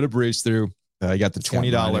Through. Go to Breeze Through. You got the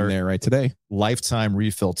 $20 there right today. Lifetime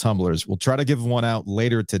refill tumblers. We'll try to give one out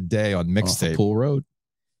later today on Mixtape. Pool Road.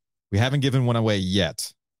 We haven't given one away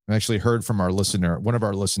yet. I actually heard from one of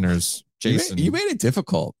our listeners, Jason. You made it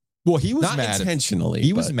difficult. Well, he was not mad intentionally.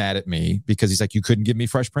 He was mad at me because he's like, you couldn't give me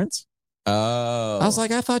Fresh Prince. Oh. I was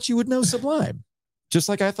like, I thought you would know Sublime. Just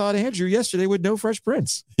like I thought Andrew yesterday would know Fresh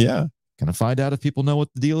Prince. Yeah. Gonna find out if people know what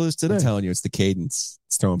the deal is today. I'm telling you, it's the cadence.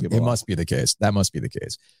 It's throwing people off. Must be the case. That must be the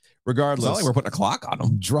case. Regardless, it's not like we're putting a clock on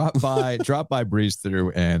them. Drop by Breeze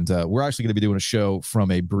Through, and we're actually going to be doing a show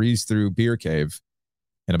from a Breeze Through beer cave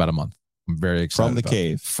in about a month. I'm very excited.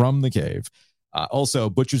 From the cave.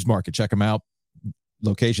 Also, Butcher's Market. Check them out.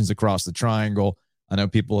 Locations across the triangle. I know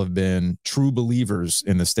people have been true believers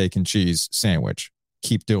in the steak and cheese sandwich.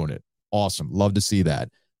 Keep doing it. Awesome. Love to see that.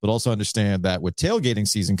 But also understand that with tailgating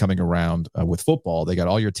season coming around with football, they got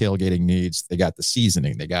all your tailgating needs. They got the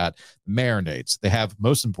seasoning. They got marinades. They have,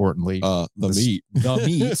 most importantly, the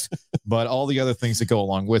meat, but all the other things that go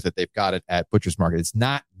along with it. They've got it at Butcher's Market. It's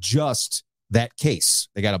not just that case.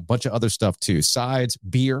 They got a bunch of other stuff too. Sides,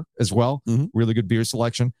 beer as well. Mm-hmm. Really good beer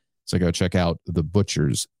selection. So go check out the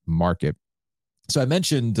Butcher's Market. So I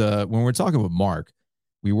mentioned when we were talking with Mark,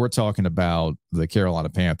 we were talking about the Carolina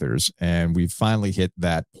Panthers, and we finally hit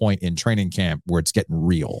that point in training camp where it's getting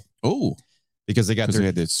real. Oh, because they had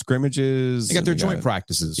the scrimmages. They got their joint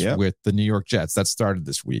practices with the New York Jets. That started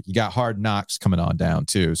this week. You got Hard Knocks coming on down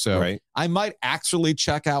too. So I might actually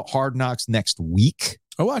check out Hard Knocks next week.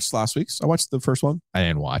 I watched last week's. I watched the first one. I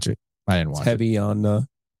didn't watch it. It's heavy on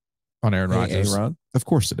Aaron Rodgers. Aaron. Of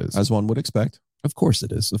course it is. As one would expect. Of course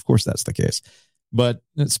it is. Of course that's the case. But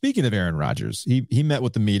speaking of Aaron Rodgers, he met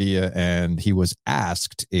with the media and he was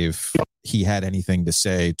asked if he had anything to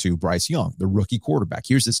say to Bryce Young, the rookie quarterback.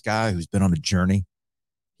 Here's this guy who's been on a journey.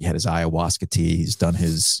 He had his ayahuasca tea. He's done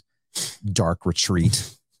his dark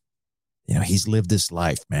retreat. He's lived this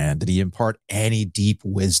life, man. Did he impart any deep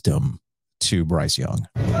wisdom to Bryce Young?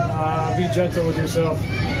 Be gentle with yourself.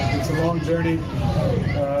 It's a long journey.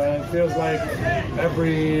 It feels like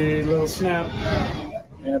every little snap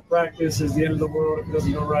and practice is the end of the world if it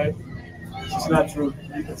doesn't go right. It's not true.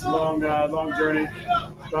 It's a long journey.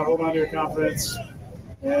 But hold on to your confidence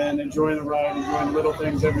and enjoying the ride, enjoying the little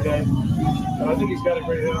things every day. But I think he's got a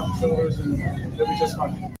great head on his shoulders, and he'll be just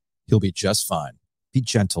fine. He'll be just fine. Be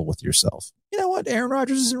gentle with yourself. You know what? Aaron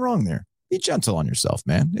Rodgers isn't wrong there. Be gentle on yourself,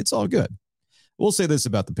 man. It's all good. We'll say this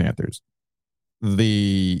about the Panthers.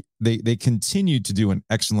 They continue to do an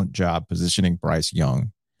excellent job positioning Bryce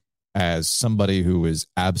Young as somebody who is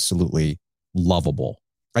absolutely lovable.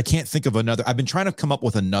 I can't think of another. I've been trying to come up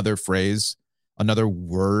with another phrase, another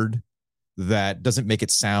word that doesn't make it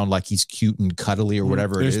sound like he's cute and cuddly or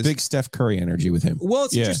whatever it is. There's big Steph Curry energy with him. Well,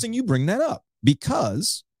 it's interesting you bring that up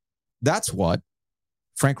because that's what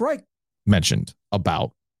Frank Reich mentioned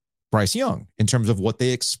about Bryce Young in terms of what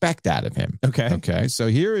they expect out of him. Okay. So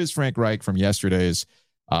here is Frank Reich from yesterday's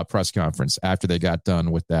press conference after they got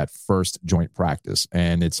done with that first joint practice.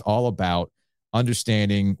 And it's all about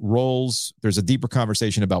understanding roles. There's a deeper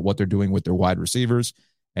conversation about what they're doing with their wide receivers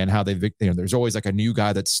and how there's always like a new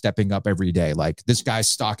guy that's stepping up every day. Like this guy's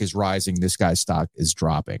stock is rising. This guy's stock is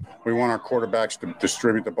dropping. We want our quarterbacks to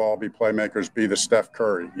distribute the ball, be playmakers, be the Steph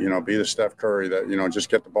Curry, be the Steph Curry that, just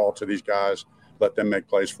get the ball to these guys, let them make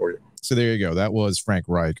plays for you. So there you go. That was Frank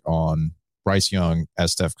Reich on Bryce Young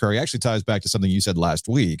as Steph Curry actually ties back to something you said last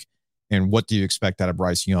week. And what do you expect out of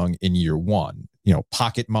Bryce Young in year one?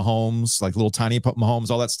 Pocket Mahomes, like little tiny Mahomes,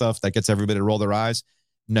 all that stuff that gets everybody to roll their eyes.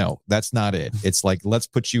 No, that's not it. It's like, let's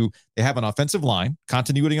put you, they have an offensive line,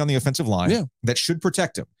 continuity on the offensive line that should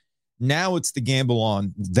protect him. Now it's the gamble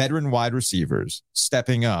on veteran wide receivers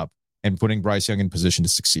stepping up and putting Bryce Young in position to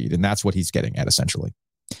succeed. And that's what he's getting at, essentially.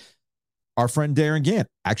 Our friend Darren Gant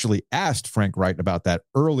actually asked Frank Wright about that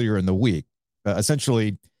earlier in the week.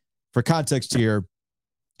 Essentially, for context here,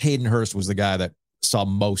 Hayden Hurst was the guy that saw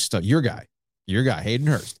most of your guy, Hayden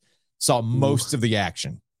Hurst, saw most of the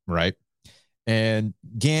action, right? And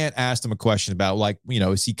Gant asked him a question about,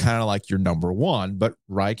 is he kind of like your number one? But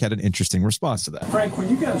Reich had an interesting response to that. Frank, when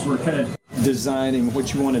you guys were kind of designing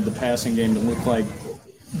what you wanted the passing game to look like,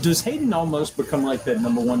 does Hayden almost become like that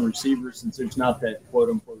number one receiver since there's not that quote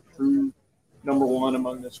unquote true number one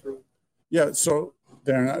among this group? Yeah. So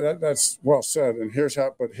Darren, that's well said. And here's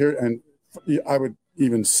how, I would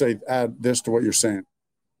even add this to what you're saying.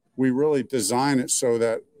 We really design it so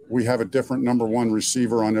that we have a different number one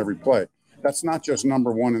receiver on every play. That's not just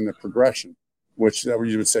number one in the progression, which that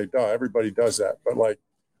you would say, duh, everybody does that. But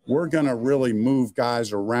we're going to really move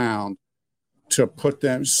guys around to put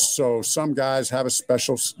them. So some guys have a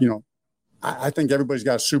special, I think everybody's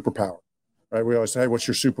got a superpower, right? We always say, hey, what's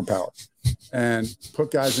your superpower? And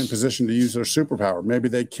put guys in position to use their superpower. Maybe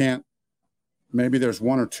they can't. Maybe there's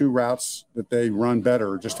one or two routes that they run better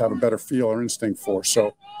or just have a better feel or instinct for.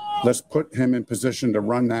 So let's put him in position to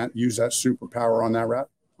run that, use that superpower on that route,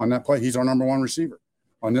 on that play. He's our number one receiver.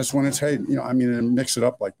 On this one, it's Hayden. And mix it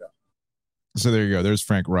up like that. So there you go. There's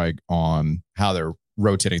Frank Reich on how they're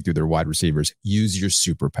rotating through their wide receivers. Use your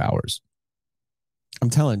superpowers. I'm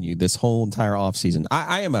telling you, this whole entire offseason,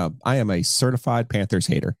 I am a certified Panthers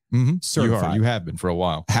hater. Mm-hmm. Certified. You have been for a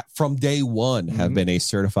while. From day one, have been a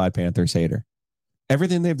certified Panthers hater.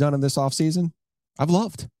 Everything they've done in this offseason, I've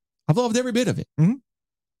loved. I've loved every bit of it. Mm-hmm.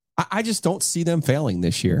 I just don't see them failing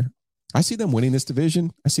this year. I see them winning this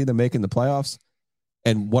division. I see them making the playoffs.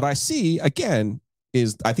 And what I see, again,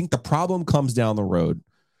 is I think the problem comes down the road.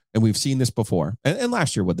 And we've seen this before. And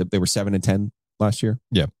last year, they were 7-10 last year.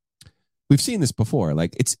 Yeah. We've seen this before.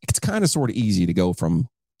 It's kind of sort of easy to go from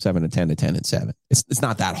 7-10 to 10-7. It's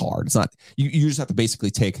not that hard. It's not, you just have to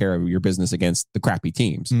basically take care of your business against the crappy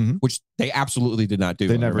teams, which they absolutely did not do.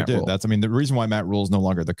 They never did. The reason why Matt Rule is no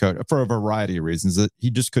longer the coach, for a variety of reasons, that he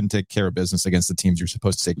just couldn't take care of business against the teams you're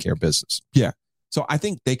supposed to take care of business. Yeah. So I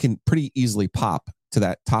think they can pretty easily pop to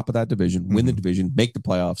that top of that division, win the division, make the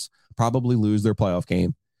playoffs, probably lose their playoff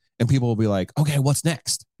game. And people will be like, okay, what's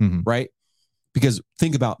next? Right? Because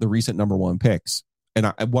think about the recent number one picks.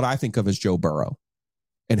 And what I think of is Joe Burrow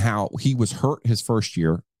and how he was hurt his first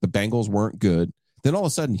year. The Bengals weren't good. Then all of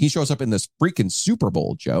a sudden he shows up in this freaking Super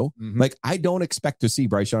Bowl, Joe. I don't expect to see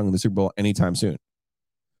Bryce Young in the Super Bowl anytime soon.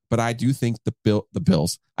 But I do think the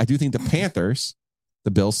Bills, I do think the Panthers,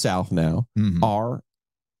 the Bills South now,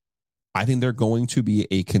 I think they're going to be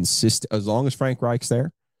a consistent, as long as Frank Reich's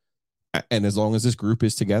there, and as long as this group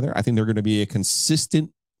is together, I think they're going to be a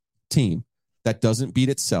consistent team that doesn't beat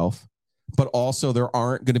itself, but also there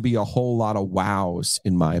aren't going to be a whole lot of wows,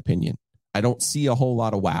 in my opinion. I don't see a whole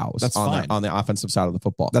lot of wows on the offensive side of the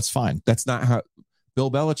football. That's fine. That's not how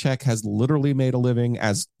Bill Belichick has literally made a living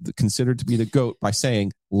as considered to be the GOAT by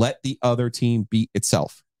saying, let the other team beat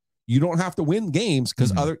itself. You don't have to win games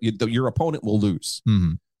because your opponent will lose.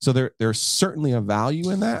 So there's certainly a value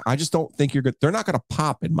in that. I just don't think they're not going to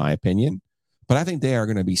pop, in my opinion, but I think they are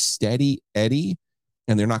going to be steady Eddie,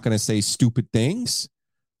 and they're not going to say stupid things.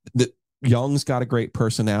 Young's got a great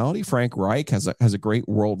personality. Frank Reich has a great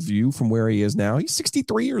worldview from where he is now. He's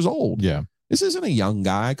 63 years old. Yeah. This isn't a young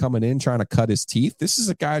guy coming in trying to cut his teeth. This is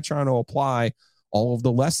a guy trying to apply all of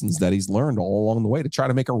the lessons that he's learned all along the way to try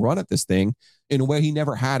to make a run at this thing in a way he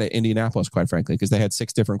never had at Indianapolis, quite frankly, because they had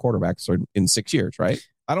 6 different quarterbacks in 6 years, right?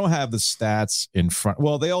 I don't have the stats in front.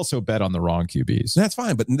 Well, they also bet on the wrong QBs. That's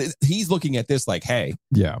fine. But he's looking at this like, hey,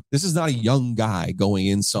 this is not a young guy going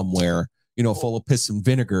in somewhere, full of piss and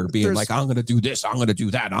vinegar, being like, I'm going to do this, I'm going to do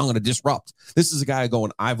that, I'm going to disrupt. This is a guy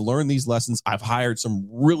going, I've learned these lessons. I've hired some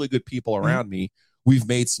really good people around me. We've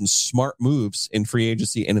made some smart moves in free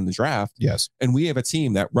agency and in the draft. Yes. And we have a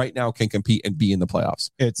team that right now can compete and be in the playoffs.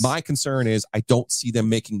 My concern is I don't see them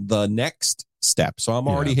making the next step. So I'm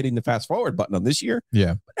already hitting the fast forward button on this year.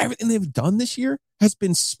 Yeah. But everything they've done this year has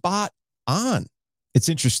been spot on. It's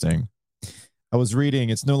interesting. I was reading,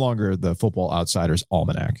 it's no longer the Football Outsiders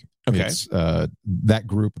Almanac. Okay. It's, that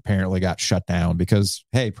group apparently got shut down because,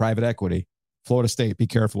 hey, private equity. Florida State, be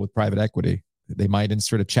careful with private equity. They might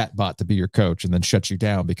insert a chat bot to be your coach and then shut you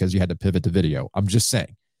down because you had to pivot to video. I'm just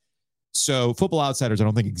saying. So Football Outsiders, I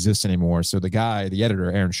don't think exists anymore. So the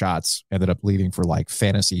editor, Aaron Schatz, ended up leaving for like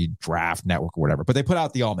Fantasy Draft Network or whatever. But they put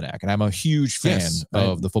out the Almanac, and I'm a huge fan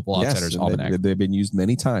of the Football Outsiders Almanac. They've been used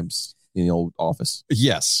many times in the old office.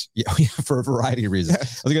 Yes. Yeah, for a variety of reasons.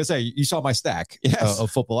 Yes. I was going to say, you saw my stack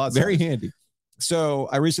of Football Outsiders. Very handy. So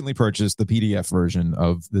I recently purchased the PDF version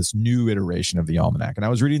of this new iteration of the Almanac, and I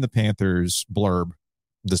was reading the Panthers blurb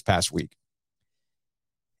this past week.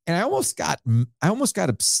 And I almost got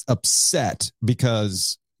upset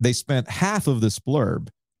because they spent half of this blurb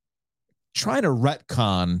trying to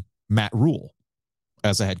retcon Matt Rule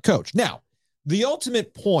as a head coach. Now, the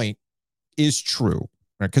ultimate point is true,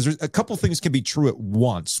 right? Because a couple things can be true at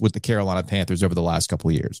once with the Carolina Panthers over the last couple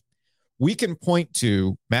of years. We can point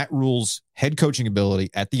to Matt Rule's head coaching ability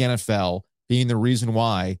at the NFL being the reason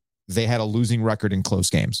why they had a losing record in close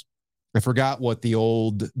games. I forgot what the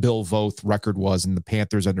old Bill Voth record was in the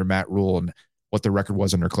Panthers under Matt Rule and what the record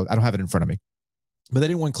was under close. I don't have it in front of me. But they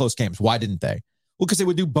didn't win close games. Why didn't they? Well, because they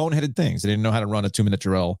would do boneheaded things. They didn't know how to run a 2-minute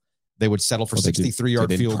drill. They would settle for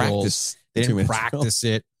 63-yard field goals. They didn't practice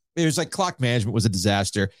it. It was like clock management was a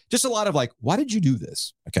disaster. Just a lot of like, why did you do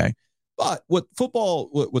this? Okay. But what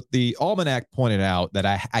the Almanac pointed out that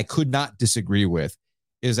I could not disagree with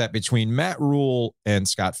is that between Matt Rule and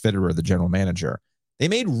Scott Fitterer, the general manager, they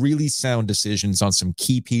made really sound decisions on some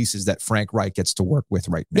key pieces that Frank Reich gets to work with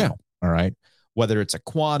right now. Yeah. All right. Whether it's a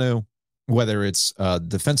Kwanu, whether it's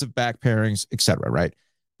defensive back pairings, et cetera. Right.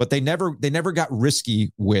 But they never got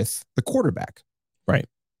risky with the quarterback. Right.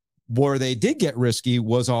 Where they did get risky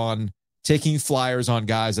was on taking flyers on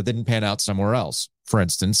guys that didn't pan out somewhere else. For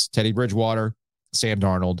instance, Teddy Bridgewater, Sam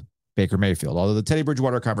Darnold, Baker Mayfield. Although the Teddy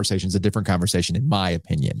Bridgewater conversation is a different conversation, in my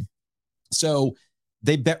opinion. So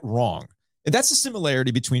they bet wrong. And that's a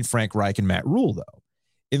similarity between Frank Reich and Matt Rule, though,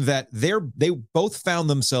 in that they both found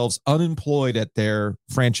themselves unemployed at their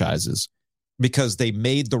franchises because they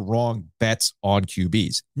made the wrong bets on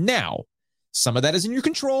QBs. Now, some of that is in your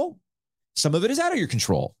control. Some of it is out of your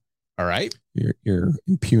control. All right. You're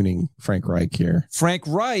impugning Frank Reich here. Frank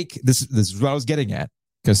Reich, this is what I was getting at.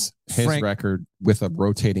 Because his record with a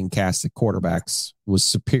rotating cast of quarterbacks was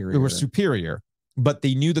superior. They were superior. But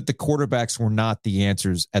they knew that the quarterbacks were not the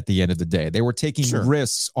answers at the end of the day. They were taking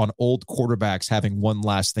risks on old quarterbacks having one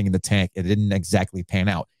last thing in the tank. It didn't exactly pan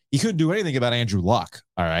out. He couldn't do anything about Andrew Luck.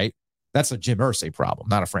 All right. That's a Jim Irsay problem,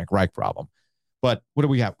 not a Frank Reich problem. But what do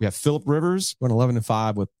we have? We have Phillip Rivers. Went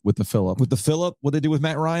 11-5 with the Phillip. With the Phillip, what they do with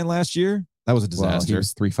Matt Ryan last year? That was a disaster. Well, he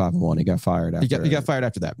was 3-5-1. He got fired after. He got fired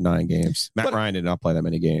after that. 9 games. Matt Ryan did not play that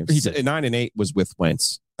many games. He did. 9-8 was with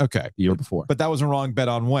Wentz. Okay. The year before. But that was a wrong bet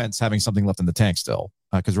on Wentz having something left in the tank still,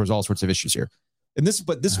 because there was all sorts of issues here. And this is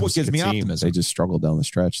what gives me optimism. They just struggled down the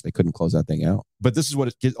stretch. They couldn't close that thing out. But this is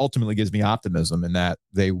what ultimately gives me optimism, in that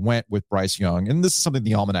they went with Bryce Young. And this is something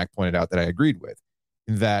the Almanac pointed out that I agreed with,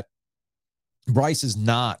 in that Bryce is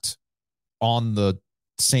not on the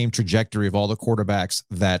same trajectory of all the quarterbacks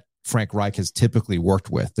that Frank Reich has typically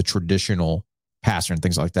worked with, the traditional passer and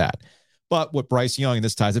things like that. But what Bryce Young, and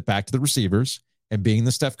this ties it back to the receivers and being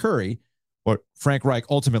the Steph Curry, what Frank Reich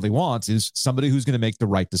ultimately wants is somebody who's going to make the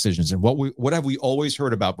right decisions. And what have we always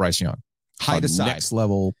heard about Bryce Young? Hide aside. Next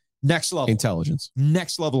level intelligence.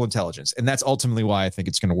 Next level intelligence. And that's ultimately why I think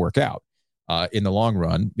it's going to work out in the long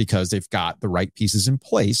run, because they've got the right pieces in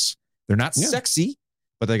place. They're not sexy,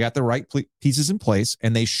 but they got the right pieces in place,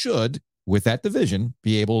 and they should, with that division,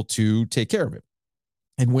 be able to take care of it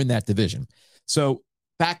and win that division. So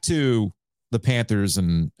back to the Panthers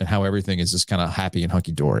and how everything is just kind of happy and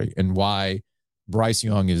hunky-dory, and why Bryce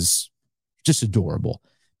Young is just adorable.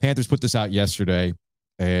 Panthers put this out yesterday,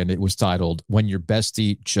 and it was titled, "When Your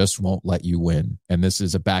Bestie Just Won't Let You Win." And this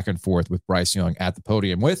is a back and forth with Bryce Young at the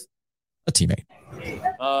podium with a teammate.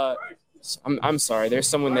 I'm sorry. There's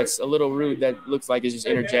someone that's a little rude that looks like it's just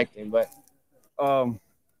interjecting, but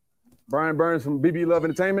Brian Burns from BB Love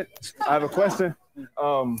Entertainment. I have a question.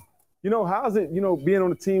 How's it, being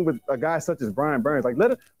on a team with a guy such as Brian Burns? Like,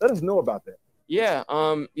 let us know about that. Yeah.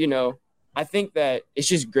 I think that it's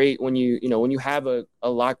just great when you have a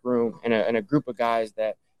locker room and a group of guys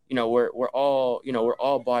that, we're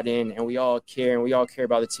all bought in, and we all care, and we all care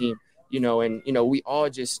about the team,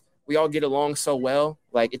 we all get along so well.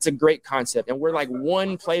 Like, it's a great concept. And we're like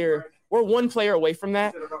one player away from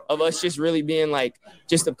that, of us just really being like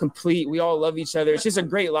just a complete, we all love each other. It's just a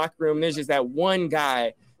great locker room. There's just that one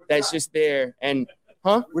guy that's just there. And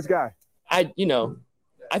which guy? I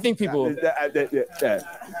think people.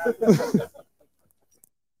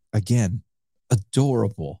 Again,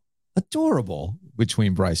 adorable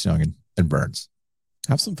between Bryce Young and Burns.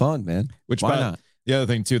 Have some fun, man. Why not? The other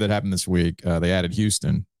thing too that happened this week, they added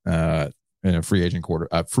Houston in a free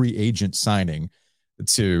agent signing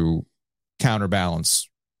to counterbalance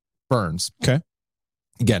Burns. Okay.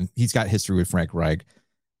 Again, he's got history with Frank Reich.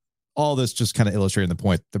 All this just kind of illustrating the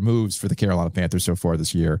point. The moves for the Carolina Panthers so far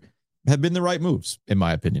this year have been the right moves, in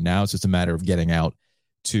my opinion. Now it's just a matter of getting out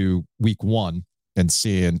to week 1 and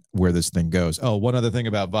seeing where this thing goes. Oh, one other thing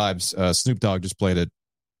about vibes. Snoop Dogg just played at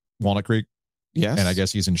Walnut Creek. Yes. And I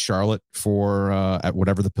guess he's in Charlotte for at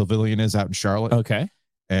whatever the pavilion is out in Charlotte. Okay.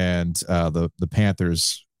 And the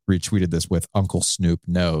Panthers retweeted this with Uncle Snoop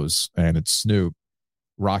Knows. And it's Snoop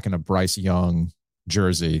rocking a Bryce Young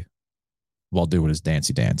jersey while doing his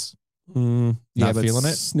dancey dance. Not feeling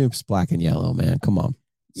it? Snoop's black and yellow, man. Come on.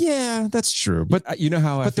 Yeah, that's true. But you know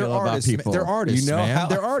how I feel about people. They're artists, you know man. How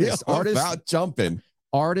they're artists. Artists about jumping.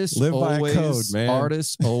 Artists live always, by code, man.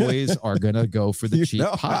 Artists always are gonna go for the you cheap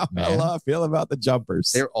know pop, how man. I feel about the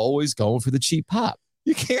jumpers. They're always going for the cheap pop.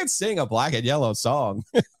 You can't sing a black and yellow song.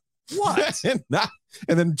 What? and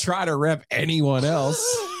then try to rep anyone else.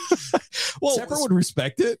 Well, Sepper would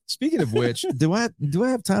respect it. Speaking of which, do I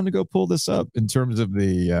have time to go pull this up in terms of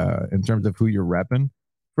who you're repping?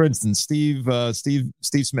 For instance, Steve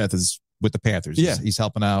Smith is with the Panthers. Yeah. He's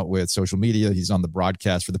helping out with social media. He's on the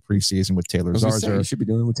broadcast for the preseason with Taylor Zarzour. You should be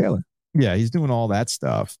dealing with Taylor. Yeah, he's doing all that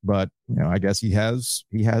stuff. But I guess he has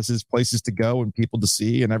his places to go and people to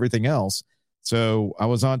see and everything else. So I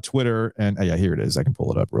was on Twitter and here it is. I can pull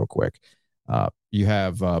it up real quick. You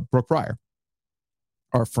have Brooke Pryor,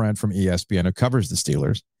 our friend from ESPN who covers the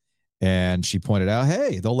Steelers. And she pointed out,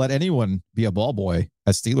 hey, they'll let anyone be a ball boy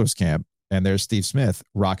at Steelers camp. And there's Steve Smith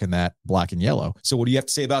rocking that black and yellow. So what do you have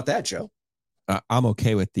to say about that, Joe? I'm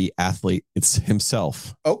okay with the athlete. It's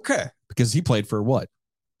himself. Okay. Because he played for what?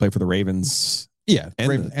 Played for the Ravens. Yeah. And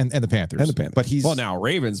the Panthers. And the Panthers. But he's... Well, now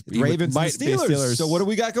Ravens might be Steelers. So what do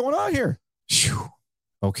we got going on here?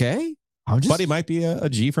 Okay. Buddy might be a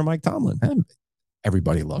G for Mike Tomlin.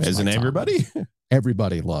 Everybody loves Isn't Mike everybody? Tomlin.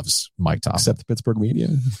 Everybody loves Mike Tomlin. Except the Pittsburgh media.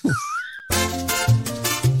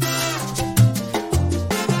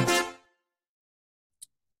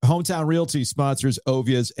 Hometown Realty sponsors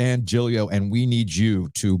Ovias and Giglio, and we need you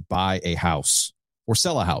to buy a house or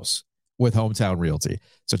sell a house with Hometown Realty.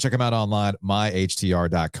 So check them out online,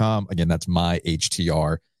 myhtr.com. Again, that's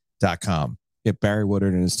myhtr.com. Get Barry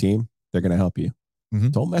Woodard and his team. They're going to help you. Mm-hmm.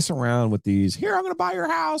 Don't mess around with these. Here, I'm going to buy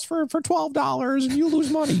your house for $12 and you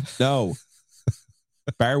lose money. No.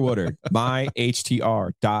 Barry Woodard,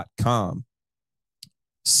 myhtr.com.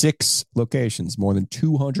 6 locations, more than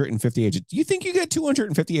 250 agents. Do you think you get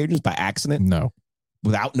 250 agents by accident? No.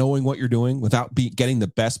 Without knowing what you're doing, without getting the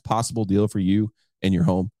best possible deal for you and your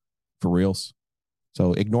home, for reals.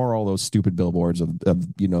 So ignore all those stupid billboards of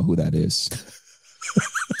you know who that is.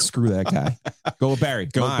 Screw that guy. Go with Barry.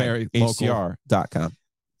 Go with Barry. HTR.com.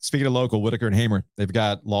 Speaking of local, Whitaker and Hamer, they've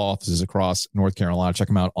got law offices across North Carolina. Check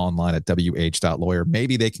them out online at wh.lawyer.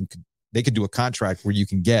 Maybe they could do a contract where you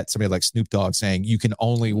can get somebody like Snoop Dogg saying you can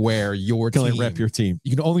only wear your team. Only rep your team.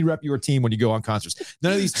 You can only rep your team when you go on concerts.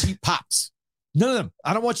 None of these cheap pops. None of them.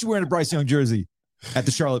 I don't want you wearing a Bryce Young jersey at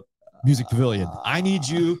the Charlotte Music Pavilion. I need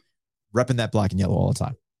you repping that black and yellow all the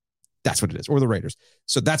time. That's what it is. Or the Raiders.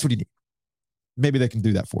 So that's what you need. Maybe they can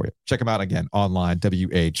do that for you. Check them out again online,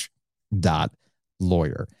 wh.lawyer.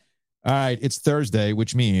 All right, it's Thursday,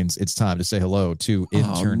 which means it's time to say hello to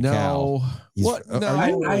intern Cal. What? No. Are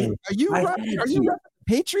you repping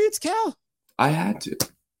Patriots, Cal? I had to.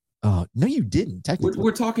 Oh, no, you didn't. Technically,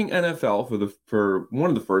 we're talking NFL for one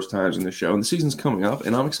of the first times in the show, and the season's coming up,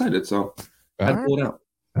 and I'm excited. So I pulled it out.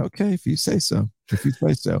 Okay, if you say so.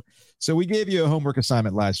 So we gave you a homework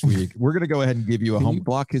assignment last week. We're going to go ahead and give you a homework.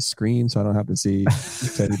 Block his screen so I don't have to see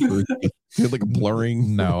Teddy Cruz. Like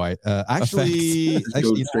blurring. No, I actually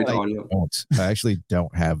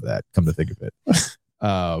don't have that. Come to think of it.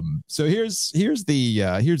 So here's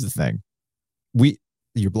the thing.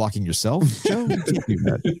 You're blocking yourself, Joe. You can't do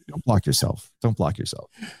that. Don't block yourself.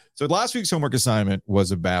 So last week's homework assignment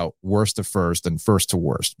was about worst to first and first to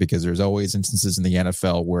worst, because there's always instances in the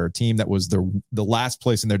NFL where a team that was the last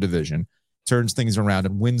place in their division turns things around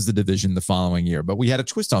and wins the division the following year. But we had a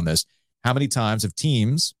twist on this. How many times have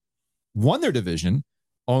teams won their division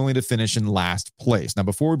only to finish in last place? Now,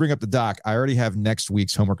 before we bring up the doc, I already have next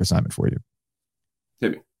week's homework assignment for you.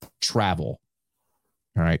 Maybe. Travel.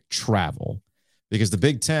 All right, travel. Because the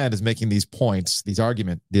Big Ten is making these points, these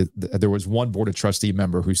arguments. There was one board of trustee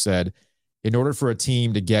member who said, in order for a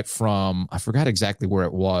team to get from, I forgot exactly where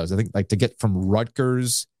it was, I think like to get from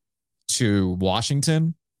Rutgers to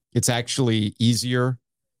Washington, it's actually easier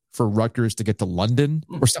for Rutgers to get to London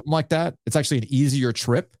or something like that. It's actually an easier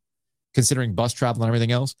trip considering bus travel and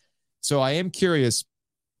everything else. So I am curious,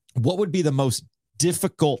 what would be the most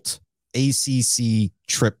difficult ACC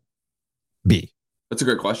trip be? That's a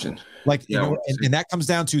great question. Like, and that comes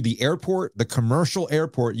down to the airport, the commercial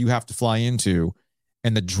airport you have to fly into,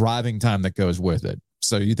 and the driving time that goes with it.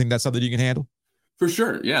 So you think that's something you can handle? For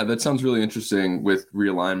sure. Yeah, that sounds really interesting with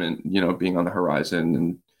realignment, being on the horizon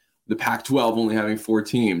and the Pac-12 only having 4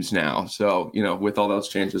 teams now. So, with all those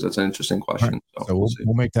changes, that's an interesting question. Right. So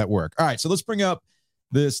we'll make that work. All right. So let's bring up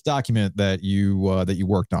this document that you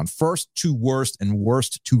worked on. First to worst and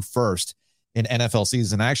worst to first in NFL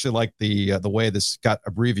season. I actually like the way this got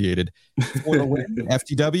abbreviated for the win,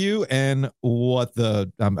 FTW, and what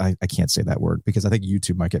the I can't say that word because I think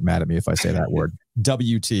YouTube might get mad at me if I say that word,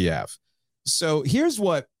 WTF. So here's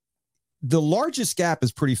what the largest gap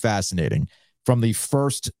is. Pretty fascinating. From the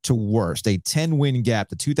first to worst, a 10-win gap.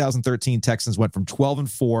 The 2013 Texans went from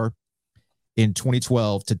 12-4 in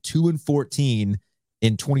 2012 to 2-14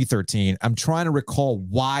 in 2013. I'm trying to recall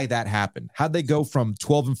why that happened. How'd they go from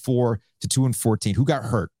 12-4 to 2-14? Who got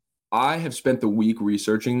hurt? I have spent the week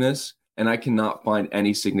researching this, and I cannot find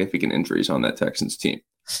any significant injuries on that Texans team.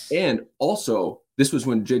 And also, this was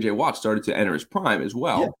when J.J. Watt started to enter his prime as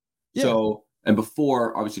well. Yeah. So, and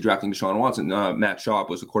before obviously drafting Deshaun Watson, Matt Schaub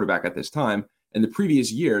was the quarterback at this time. And the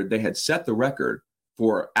previous year, they had set the record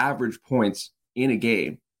for average points in a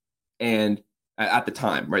game. And at the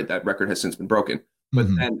time, right, that record has since been broken.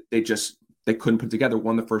 But then they couldn't put together,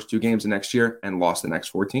 won the first 2 games the next year and lost the next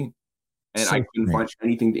 14. And I couldn't find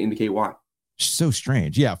anything to indicate why. So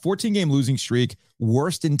strange. Yeah, 14-game losing streak,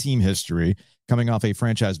 worst in team history, coming off a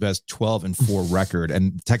franchise best 12-4 record.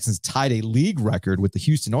 And Texans tied a league record with the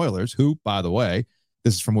Houston Oilers, who, by the way,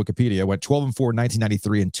 this is from Wikipedia, went 12-4 in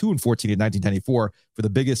 1993 and 2-14 in 1994 for the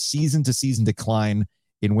biggest season-to-season decline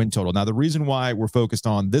in win total. Now, the reason why we're focused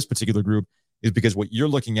on this particular group is because what you're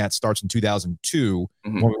looking at starts in 2002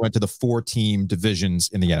 when we went to the 4-team divisions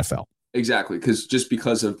in the NFL. Exactly,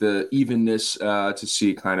 because of the evenness to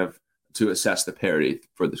see to assess the parity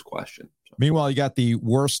for this question. So. Meanwhile, you got the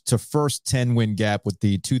worst to first 10-win gap with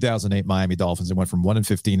the 2008 Miami Dolphins. It went from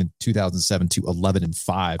 1-15 in 2007 to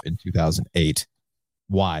 11-5 in 2008.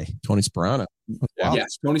 Why? Tony Sparano. Wow.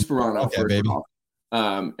 Yes, Tony Sparano. Okay, baby.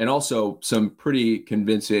 And also some pretty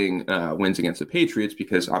convincing wins against the Patriots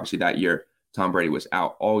because obviously that year Tom Brady was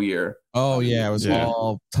out all year. Oh, yeah. It was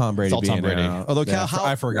all Tom Brady being Tom Brady. Out. Although, Cal,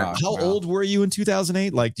 I forgot. How old were you in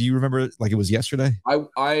 2008? Like, do you remember like it was yesterday?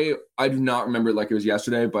 I do not remember it like it was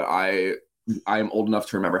yesterday, but I am old enough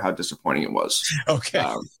to remember how disappointing it was. Okay.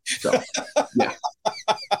 Yeah.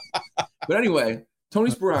 But anyway,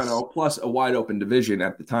 Tony Sparano plus a wide open division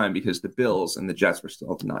at the time because the Bills and the Jets were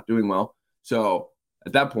still not doing well. So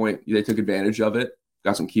at that point, they took advantage of it,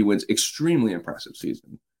 got some key wins, extremely impressive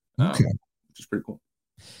season. Okay. Which is pretty cool.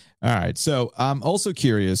 All right. So I'm also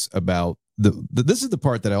curious about this is the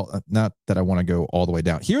part that not that I want to go all the way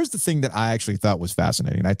down. Here's the thing that I actually thought was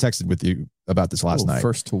fascinating. I texted with you about this last night.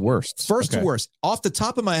 First to worst. To worst. Off the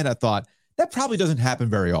top of my head, I thought that probably doesn't happen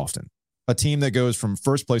very often. A team that goes from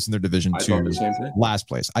first place in their division to last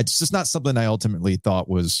place. It's just not something I ultimately thought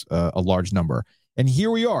was a large number. And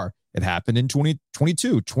here we are. It happened in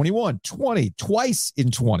 2022, 21, 20, twice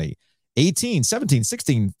in 20, 18, 17,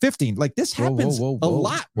 16, 15. Like this happens a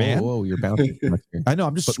lot, man. Whoa, you're bouncing. I know.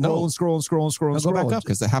 I'm just scrolling. Go back up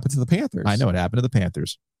because that happened to the Panthers. I know it happened to the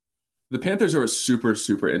Panthers. The Panthers are a super,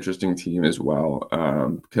 super interesting team as well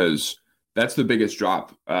because that's the biggest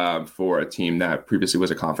drop for a team that previously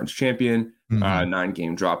was a conference champion.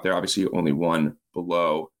 9-game drop there. Obviously, only one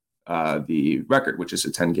below the record, which is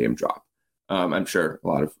a 10-game drop. I'm sure a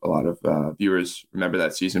lot of viewers remember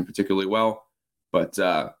that season particularly well, but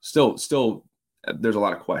still, there's a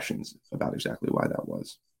lot of questions about exactly why that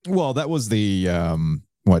was. Well, that was the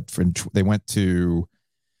they went to.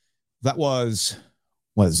 That was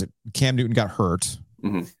Cam Newton got hurt.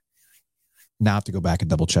 Mm-hmm. Now I have to go back and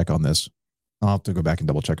double check on this.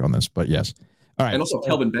 But yes. All right. And also,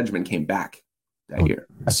 Kelvin Benjamin came back that year.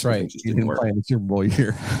 That's right. He didn't play in the Super Bowl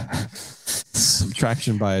year.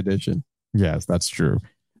 Subtraction by addition. Yes, that's true.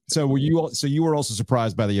 So you were also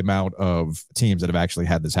surprised by the amount of teams that have actually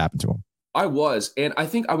had this happen to them? I was, and I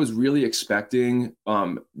think I was really expecting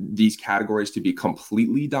these categories to be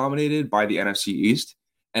completely dominated by the NFC East.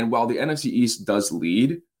 And while the NFC East does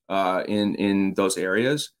lead in those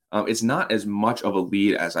areas, it's not as much of a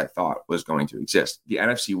lead as I thought was going to exist. The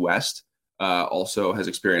NFC West also has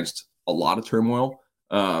experienced a lot of turmoil.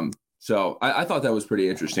 So I thought that was pretty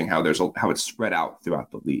interesting how it's spread out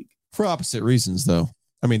throughout the league. For opposite reasons, though.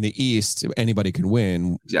 I mean, the East, anybody can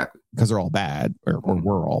win. Exactly. Because they're all bad, or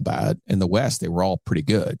we're all bad. In the West, they were all pretty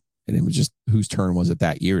good. And it was just whose turn was it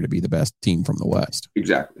that year to be the best team from the West?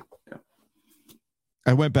 Exactly. Yeah.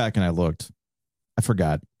 I went back and I looked. I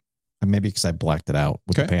forgot. and maybe because I blacked it out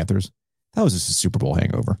with the Panthers. That was just a Super Bowl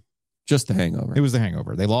hangover. Just the hangover. It was the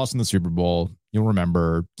hangover. They lost in the Super Bowl. You'll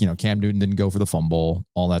remember, Cam Newton didn't go for the fumble,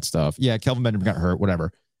 all that stuff. Yeah, Kelvin Benjamin got hurt,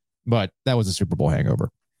 whatever. But that was a Super Bowl hangover.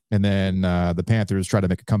 And then the Panthers tried to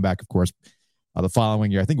make a comeback, of course, the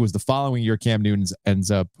following year. I think it was the following year Cam Newton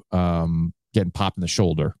ends up getting popped in the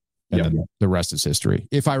shoulder. And then the rest is history.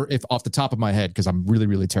 If off the top of my head, because I'm really,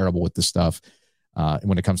 really terrible with this stuff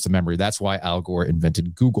when it comes to memory, that's why Al Gore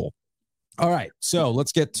invented Google. All right, so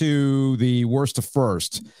let's get to the worst to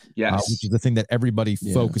first, which is the thing that everybody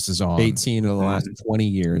focuses on. 18 of the last 20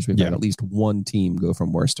 years, we've had at least one team go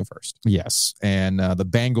from worst to first. Yes, and the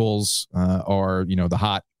Bengals are, the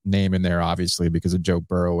hot name in there, obviously, because of Joe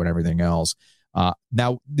Burrow and everything else.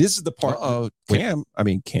 Now, this is the part.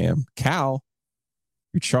 Cal,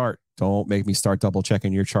 your chart. Don't make me start double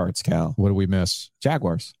checking your charts, Cal. What do we miss?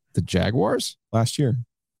 Jaguars. The Jaguars? Last year.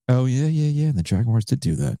 Oh, yeah. The Jaguars did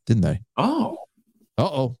do that, didn't they? Oh.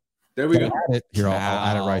 Uh-oh. There we go. Here, I'll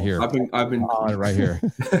add it right here. I've been I'll add it right here.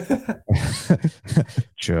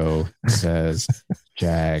 Joe says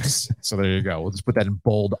Jags. So there you go. We'll just put that in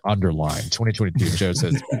bold underline. 2022. Joe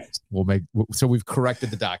says Jags. So we've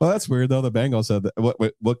corrected the document. Well, that's weird though. The Bengals said that. What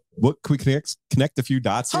can we connect a few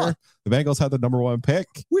dots here? The Bengals had the number one pick.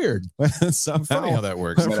 Weird. Somehow, funny how that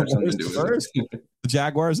works. First, the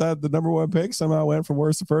Jaguars had the number one pick. Somehow went from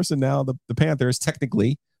worst to first, and now the Panthers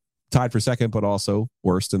technically tied for second, but also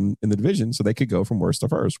worst in the division, so they could go from worst to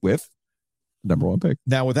first with number one pick.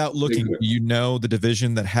 Now, without looking, the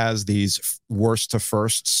division that has these worst to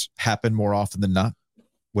firsts happen more often than not.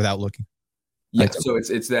 Without looking, so it's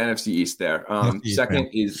the NFC East there. Second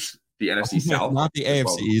is the NFC South, not the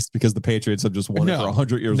AFC East, because the Patriots have just won it for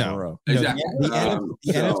 100 years in a row. Exactly. The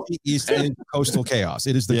NFC East is coastal chaos.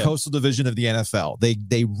 It is the coastal division of the NFL.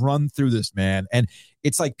 They run through this, man, and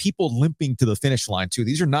it's like people limping to the finish line too.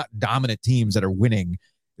 These are not dominant teams that are winning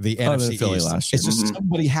the NFC East. Last year. It's just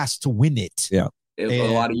somebody has to win it. Yeah,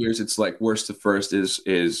 a lot of years it's like worst to first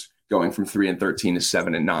is going from 3-13 to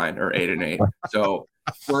 7-9 or 8-8. So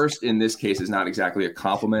first in this case is not exactly a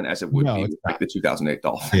compliment as it would be like the 2008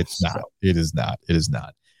 Dolphins. It's not. It is not. It is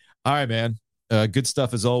not. All right, man. Good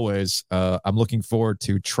stuff as always. I'm looking forward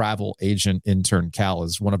to travel agent intern Cal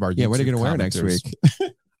as one of our what are you going to wear next week?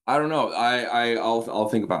 I don't know. I'll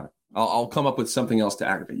think about it. I'll come up with something else to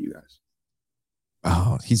aggravate you guys.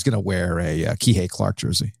 Oh, he's going to wear a Kihei Clark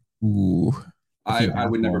jersey. Ooh. I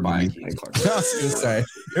would never buy a Kihei Clark jersey. I was going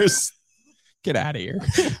to say, get out of here.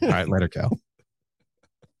 All right, later, Cal.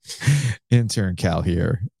 Intern Cal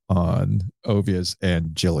here on Ovias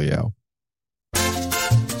and Giglio.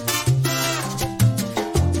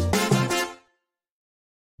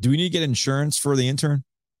 Do we need to get insurance for the intern?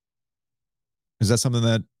 Is that something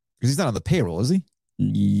that, because he's not on the payroll, is he?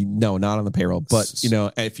 No, not on the payroll. But,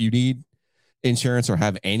 if you need insurance or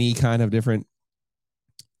have any kind of different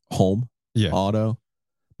home, auto,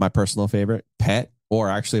 my personal favorite, pet, or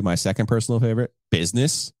actually my second personal favorite,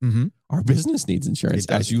 business. Mm-hmm. Our business needs insurance,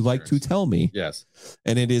 as you like to tell me. Yes.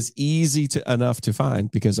 And it is easy enough to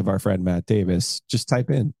find because of our friend Matt Davis. Just type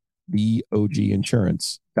in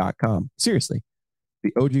theoginsurance.com. Seriously,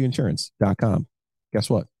 theoginsurance.com. Guess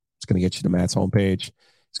what? It's going to get you to Matt's homepage.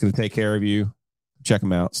 It's going to take care of you. Check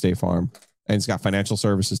him out, State Farm. And it's got financial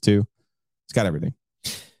services too. It's got everything.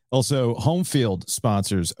 Also, Home Field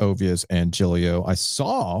sponsors Ovias and Giglio. I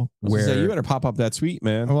saw where you better pop up that tweet,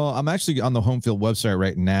 man. Well, I'm actually on the Home Field website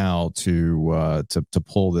right now to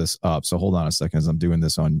pull this up. So hold on a second as I'm doing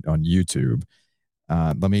this on YouTube.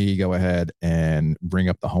 Let me go ahead and bring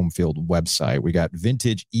up the Home Field website. We got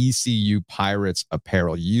vintage ECU Pirates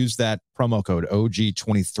apparel. Use that promo code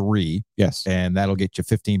OG23. Yes. And that'll get you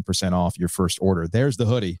 15% off your first order. There's the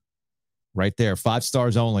hoodie right there. 5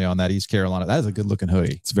 stars only on that East Carolina. That is a good looking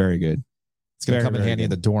hoodie. It's very good. It's going to come in handy in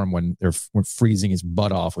the dorm when they're freezing his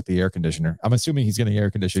butt off with the air conditioner. I'm assuming he's getting air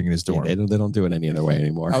conditioning in his dorm. Yeah, they don't do it any other way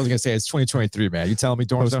anymore. I was going to say, it's 2023, man. You telling me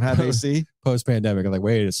dorms don't have AC? Post-pandemic, I'm like,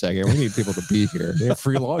 wait a second. We need people to be here. They have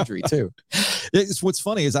free laundry, too. What's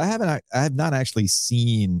funny is I have not actually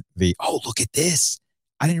seen look at this.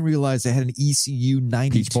 I didn't realize they had an ECU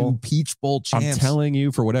 92 Peach Bowl champs. I'm telling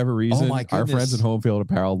you, for whatever reason, our friends at Home Field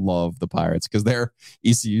Apparel love the Pirates because their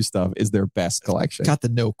ECU stuff is their best collection. Got the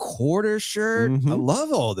no quarter shirt. Mm-hmm. I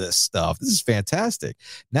love all this stuff. This is fantastic.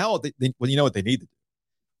 Now, you know what they need to do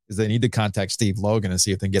is they need to contact Steve Logan and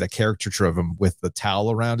see if they can get a caricature of him with the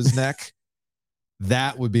towel around his neck.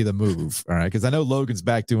 That would be the move. All right. Because I know Logan's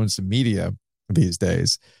back doing some media these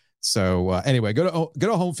days. So anyway, go to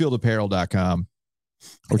homefieldapparel.com.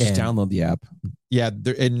 Or just download the app. Yeah.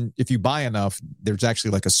 And if you buy enough, there's actually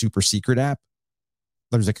like a super secret app.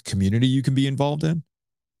 There's like a community you can be involved in.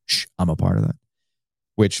 I'm a part of that.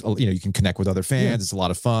 Which, you can connect with other fans. Yeah. It's a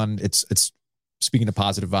lot of fun. It's speaking of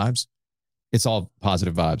positive vibes, it's all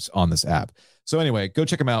positive vibes on this app. So anyway, go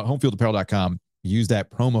check them out, homefieldapparel.com. Use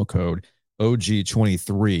that promo code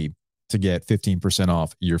OG23 to get 15%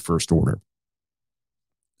 off your first order.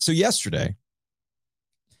 So yesterday,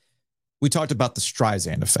 we talked about the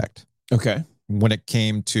Streisand effect. Okay. When it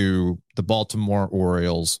came to the Baltimore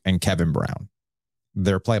Orioles and Kevin Brown,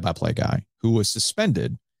 their play-by-play guy, who was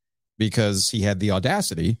suspended because he had the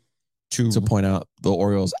audacity to point out the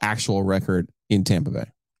Orioles' actual record in Tampa Bay.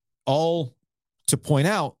 All to point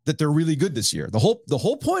out that they're really good this year. The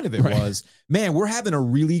whole point of it was, man, we're having a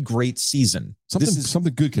really great season.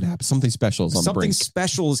 Something good could happen. Something special is on the brink. Something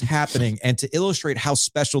special is happening. And to illustrate how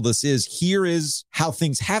special this is, here is how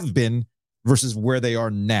things have been versus where they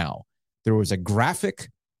are now. There was a graphic.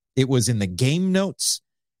 It was in the game notes.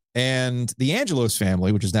 And the Angelos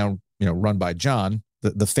family, which is now run by John,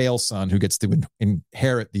 the fail son who gets to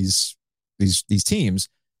inherit these teams,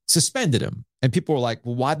 suspended him. And people were like,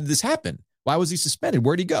 well, why did this happen? Why was he suspended?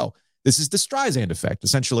 Where'd he go? This is the Streisand effect.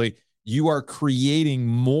 Essentially, you are creating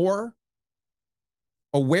more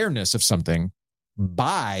awareness of something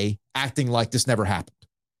by acting like this never happened.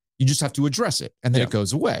 You just have to address it, and then it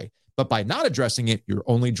goes away. But by not addressing it, you're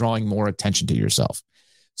only drawing more attention to yourself.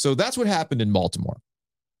 So that's what happened in Baltimore.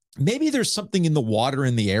 Maybe there's something in the water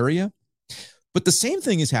in the area, but the same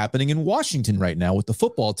thing is happening in Washington right now with the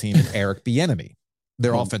football team and Eric Bieniemy,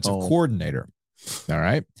 their offensive coordinator. All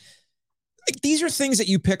right. Like, these are things that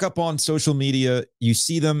you pick up on social media, you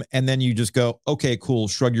see them, and then you just go, okay, cool,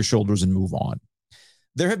 shrug your shoulders and move on.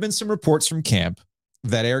 There have been some reports from camp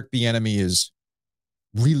that Eric Bieniemy is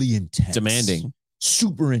really intense. Demanding.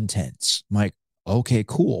 Super intense. I'm like, okay,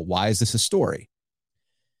 cool. Why is this a story?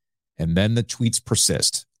 And then the tweets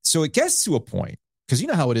persist. So it gets to a point, because you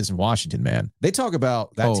know how it is in Washington, man. They talk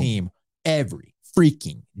about that team every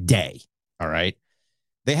freaking day. All right.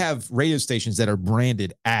 They have radio stations that are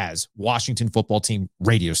branded as Washington football team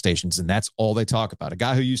radio stations, and that's all they talk about. A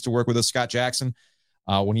guy who used to work with us, Scott Jackson,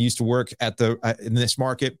 when he used to work at in this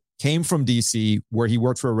market, came from DC, where he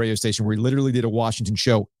worked for a radio station where he literally did a Washington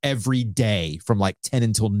show every day from like 10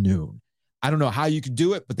 until noon. I don't know how you could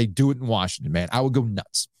do it, but they do it in Washington, man. I would go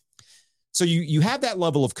nuts. So you have that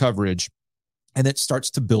level of coverage, and it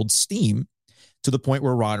starts to build steam to the point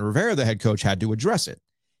where Ron Rivera, the head coach, had to address it.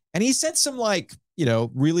 And he said some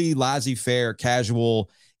really laissez-faire, casual,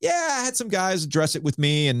 I had some guys address it with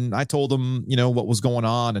me, and I told them, what was going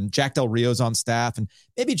on, and Jack Del Rio's on staff, and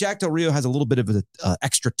maybe Jack Del Rio has a little bit of an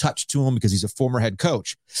extra touch to him because he's a former head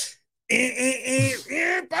coach.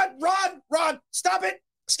 But Ron, stop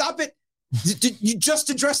it. You just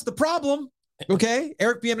addressed the problem, okay?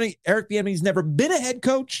 Eric Bieniemy's never been a head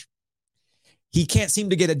coach. He can't seem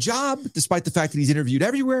to get a job, despite the fact that he's interviewed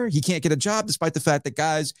everywhere. He can't get a job, despite the fact that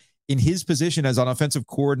guys in his position as an offensive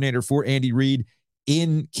coordinator for Andy Reid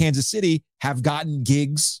in Kansas City have gotten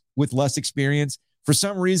gigs with less experience. For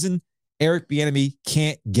some reason, Eric Bieniemy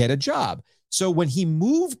can't get a job. So when he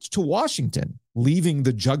moved to Washington, leaving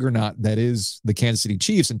the juggernaut that is the Kansas City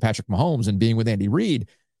Chiefs and Patrick Mahomes and being with Andy Reid,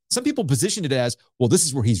 some people positioned it as, well, this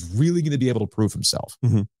is where he's really going to be able to prove himself.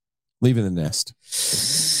 Mm-hmm. Leaving the nest.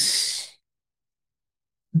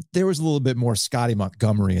 There was a little bit more Scotty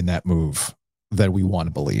Montgomery in that move than we want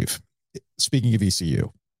to believe. Speaking of ECU,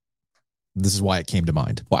 this is why it came to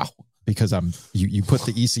mind. Wow. Because you put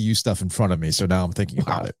the ECU stuff in front of me, so now I'm thinking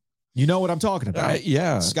about it. You know what I'm talking about.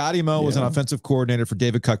 Yeah. Scotty Moe was an offensive coordinator for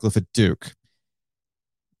David Cutcliffe at Duke.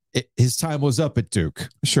 His time was up at Duke.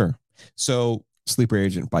 Sure. So sleeper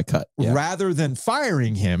agent by cut. Yeah. Rather than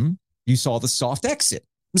firing him, you saw the soft exit.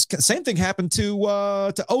 The same thing happened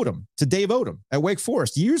to Dave Odom at Wake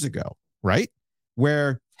Forest years ago, right?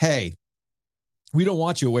 Where, hey, we don't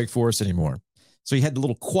want you at Wake Forest anymore. So he had the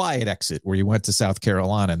little quiet exit where you went to South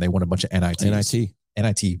Carolina and they won a bunch of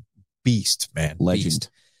NIT beast, man. Legend. Beast.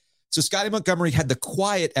 So Scotty Montgomery had the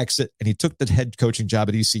quiet exit and he took the head coaching job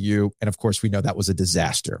at ECU. And of course, we know that was a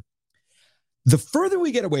disaster. The further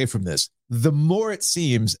we get away from this, the more it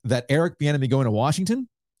seems that Eric Bieniemy going to Washington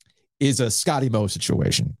is a Scotty Moe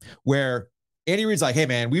situation where Andy Reid's like, hey,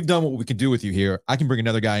 man, we've done what we can do with you here. I can bring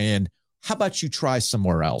another guy in. How about you try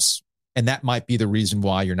somewhere else? And that might be the reason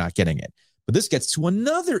why you're not getting it. But this gets to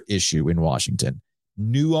another issue in Washington,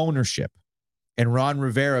 new ownership, and Ron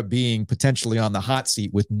Rivera being potentially on the hot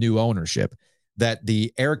seat with new ownership, that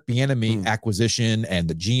the Eric Bieniemy acquisition and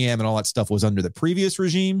the GM and all that stuff was under the previous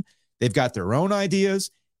regime. They've got their own ideas,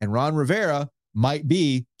 and Ron Rivera might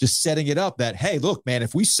be just setting it up that, hey, look, man,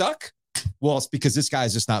 if we suck, well, it's because this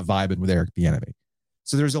guy's just not vibing with Eric Bieniemy.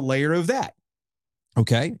 So there's a layer of that.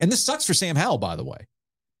 Okay. And this sucks for Sam Howell, by the way.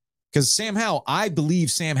 Because Sam Howell, I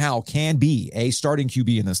believe Sam Howell can be a starting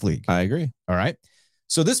QB in this league. I agree. All right.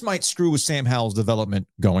 So this might screw with Sam Howell's development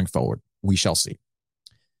going forward. We shall see.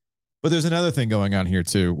 But there's another thing going on here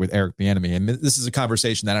too with Eric Bieniemy. And this is a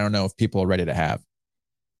conversation that I don't know if people are ready to have.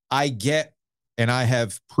 I get, and I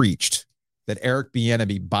have preached that Eric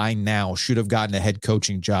Bieniemy by now should have gotten a head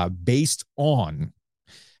coaching job based on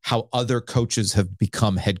how other coaches have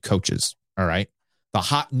become head coaches. All right. The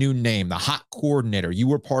hot new name, the hot coordinator. You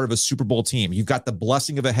were part of a Super Bowl team. You've got the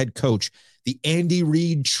blessing of a head coach, the Andy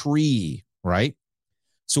Reid tree, right?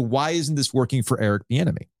 So why isn't this working for Eric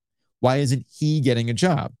Bieniemy? Why isn't he getting a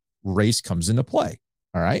job? Race comes into play.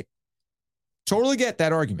 All right. Totally get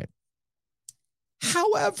that argument.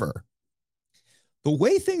 However, the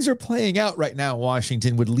way things are playing out right now in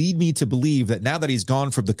Washington would lead me to believe that now that he's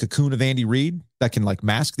gone from the cocoon of Andy Reid that can like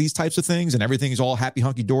mask these types of things and everything's all happy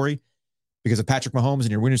hunky dory because of Patrick Mahomes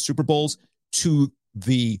and you're winning Super Bowls to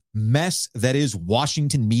the mess that is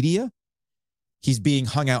Washington media, he's being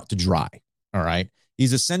hung out to dry. All right.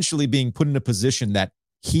 He's essentially being put in a position that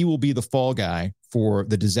he will be the fall guy for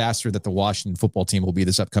the disaster that the Washington football team will be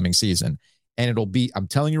this upcoming season. And it'll be, I'm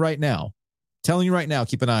telling you right now,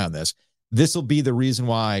 keep an eye on this. This will be the reason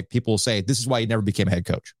why people say this is why he never became a head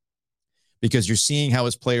coach, because you're seeing how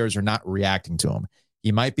his players are not reacting to him.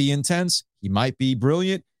 He might be intense. He might be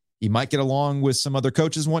brilliant. He might get along with some other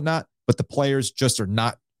coaches and whatnot, but the players just are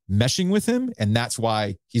not meshing with him. And that's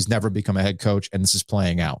why he's never become a head coach. And this is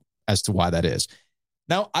playing out as to why that is.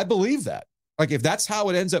 Now, I believe that. Like, if that's how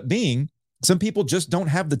it ends up being, some people just don't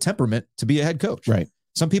have the temperament to be a head coach. Right.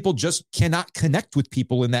 Some people just cannot connect with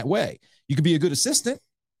people in that way. You could be a good assistant,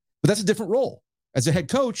 but that's a different role. As a head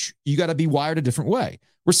coach, you got to be wired a different way.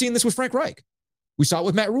 We're seeing this with Frank Reich. We saw it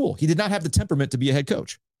with Matt Rule. He did not have the temperament to be a head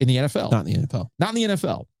coach in the NFL. Not in the NFL. Not in the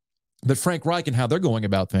NFL. But Frank Reich and how they're going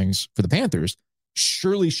about things for the Panthers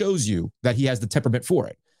surely shows you that he has the temperament for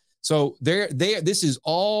it. So this is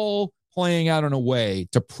all playing out in a way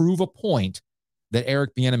to prove a point that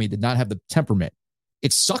Eric Bieniemy did not have the temperament.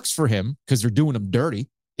 It sucks for him because they're doing him dirty,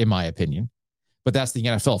 in my opinion. But that's the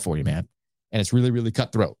NFL for you, man. And it's really, really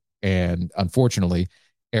cutthroat. And unfortunately,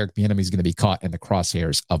 Eric Bieniemy is going to be caught in the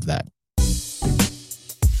crosshairs of that.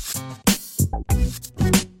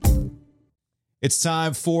 It's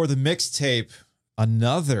time for the mixtape.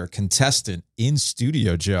 Another contestant in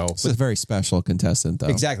studio, Joe. It's a very special contestant, though.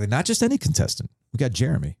 Exactly. Not just any contestant. We got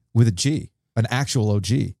Jeremy with a G, an actual OG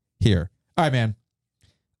here. All right, man.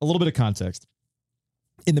 A little bit of context.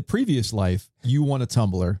 In the previous life, you won a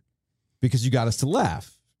tumbler because you got us to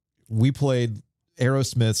laugh. We played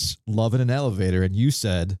Aerosmith's Love in an Elevator, and you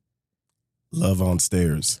said, Love on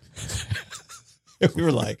Stairs. We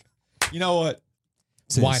were like, you know what?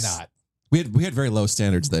 Why not? We had very low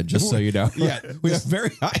standards then, just so you know. Yeah, we have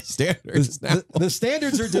very high standards now. The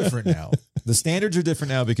standards are different now. The standards are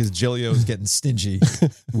different now because Gilio is getting stingy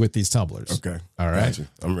with these tumblers. Okay. All right. Gotcha.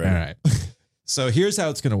 I'm ready. All right. So here's how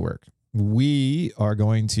it's going to work. We are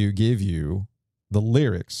going to give you the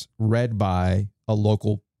lyrics read by a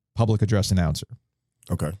local public address announcer.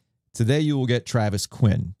 Okay. Today you will get Travis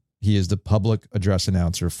Quinn. He is the public address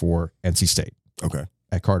announcer for NC State. Okay.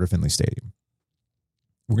 At Carter Finley Stadium.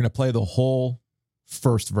 We're going to play the whole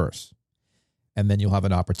first verse, and then you'll have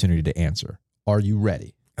an opportunity to answer. Are you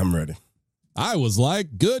ready? I'm ready. I was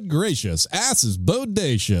like, good gracious, ass is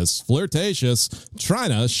bodacious, flirtatious, trying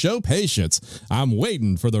to show patience. I'm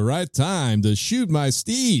waiting for the right time to shoot my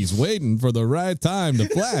steez, waiting for the right time to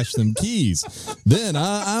flash them keys. Then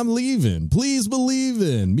I'm leaving. Please believe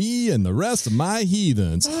in me and the rest of my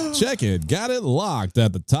heathens. Check it, got it locked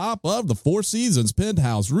at the top of the Four Seasons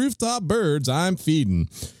penthouse rooftop birds I'm feeding.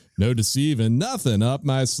 No deceiving, nothing up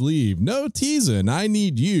my sleeve, no teasing, I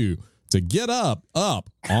need you to get up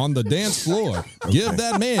on the dance floor. Give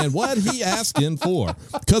that man what he asking for.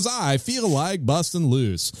 Cause I feel like busting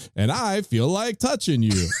loose. And I feel like touching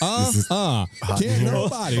you. Can't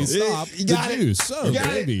nobody stop the juice. So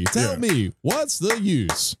baby, tell me, what's the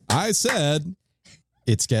use? I said,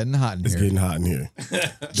 it's getting hot in here. It's getting hot in here.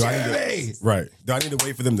 Do I need to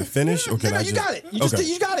wait for them to finish? Or can I you got it. You got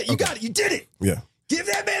it. You got it. You did it. Yeah. Give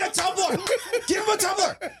that man a tumbler. Give him a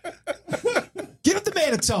tumbler. Give the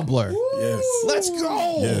man a tumbler. Yes. Let's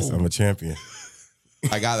go. Yes, I'm a champion.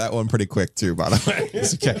 I got that one pretty quick, too, by the way.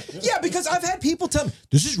 It's okay. Yeah, because I've had people tell me,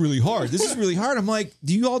 this is really hard. This is really hard. I'm like,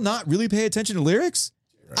 do you all not really pay attention to lyrics?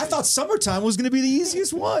 Right. I thought Summertime was going to be the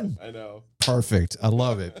easiest one. I know. Perfect. I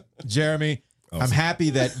love it. Jeremy, awesome. I'm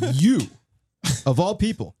happy that you, of all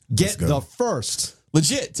people, get the first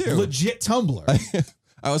legit tumbler.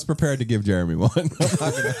 I was prepared to give Jeremy one.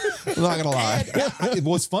 I'm not gonna lie.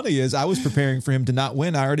 What's funny is I was preparing for him to not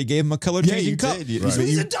win. I already gave him a color changing cup. Right.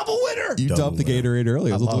 He's a double winner. You dumped the Gatorade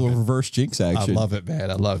earlier. It was a little reverse jinx action. I love it,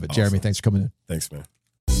 man. I love it. Awesome. Jeremy, thanks for coming in. Thanks, man.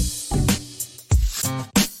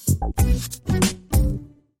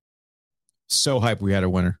 So hyped we had a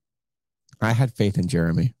winner. I had faith in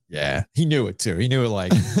Jeremy. Yeah. He knew it too. He knew it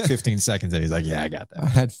like 15 seconds in. He's like, yeah, I got that. I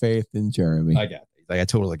had faith in Jeremy. I got that. Like, I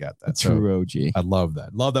totally got that. True OG. I love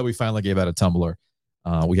that. Love that we finally gave out a tumbler.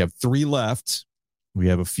 We have 3 left. We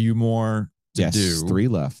have a few more to do. 3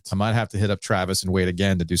 left. I might have to hit up Travis and wait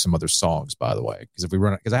again to do some other songs, by the way, because if we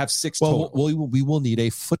run, because I have 6 total. We will need a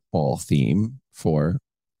football theme for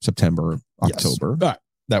September, October. Yes.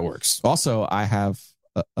 That works. Also, I have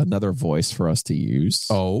another voice for us to use.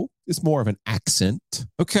 Oh, it's more of an accent.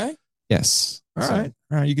 Okay. Yes. All right.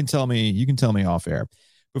 You can tell me off air.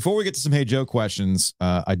 Before we get to some Hey Joe questions,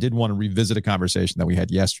 I did want to revisit a conversation that we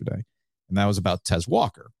had yesterday, and that was about Tez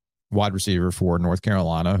Walker, wide receiver for North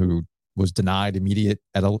Carolina, who was denied immediate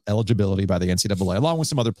eligibility by the NCAA, along with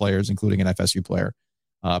some other players, including an FSU player,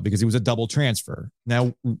 because he was a double transfer.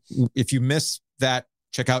 Now, if you missed that,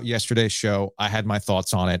 check out yesterday's show. I had my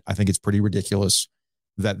thoughts on it. I think it's pretty ridiculous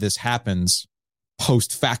that this happens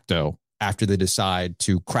post facto after they decide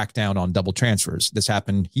to crack down on double transfers. This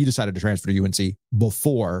happened. He decided to transfer to UNC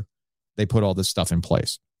before they put all this stuff in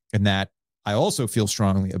place. And that I also feel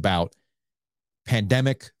strongly about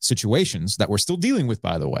pandemic situations that we're still dealing with,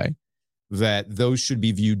 by the way, that those should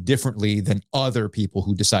be viewed differently than other people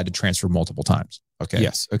who decide to transfer multiple times. Okay.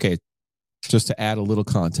 Yes. Okay. Just to add a little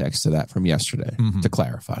context to that from yesterday, to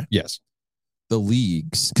clarify. Yes. The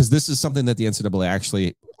leagues, because this is something that the NCAA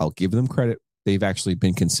actually, I'll give them credit, they've actually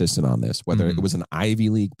been consistent on this, whether it was an Ivy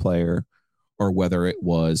League player or whether it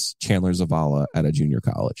was Chandler Zavala at a junior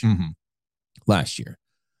college last year.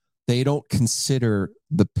 They don't consider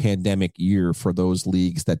the pandemic year for those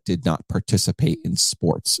leagues that did not participate in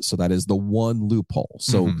sports. So that is the one loophole.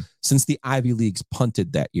 So since the Ivy Leagues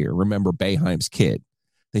punted that year, remember Boeheim's kid,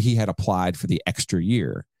 that he had applied for the extra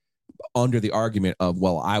year under the argument of,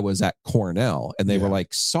 well, I was at Cornell, and they were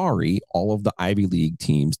like, sorry, all of the Ivy League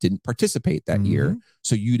teams didn't participate that year.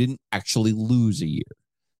 So you didn't actually lose a year.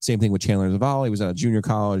 Same thing with Chandler Zavala. He was at a junior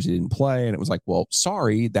college. He didn't play. And it was like, well,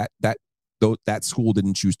 sorry, that school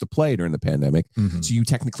didn't choose to play during the pandemic. So you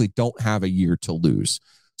technically don't have a year to lose.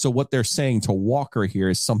 So what they're saying to Walker here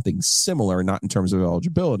is something similar, not in terms of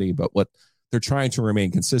eligibility, but what they're trying to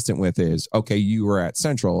remain consistent with is, okay, you were at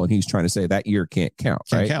Central, and he's trying to say that year can't count.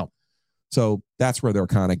 Can't count. So that's where they're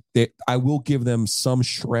kind of, I will give them some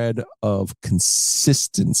shred of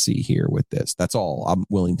consistency here with this. That's all I'm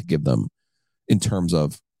willing to give them in terms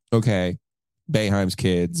of, okay, Boeheim's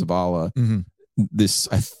kid, Zavala, this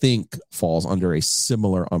I think falls under a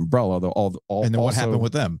similar umbrella. And then what happened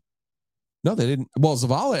with them? No, they didn't. Well,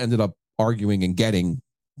 Zavala ended up arguing and getting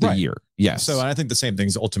the year. Yes. So I think the same thing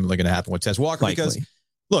is ultimately going to happen with Tez Walker. Likely. Because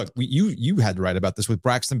look, you had to write about this with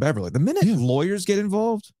Braxton Beverly. The minute lawyers get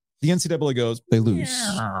involved, the NCAA goes, they lose.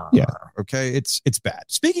 Yeah. Okay. It's bad.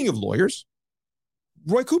 Speaking of lawyers,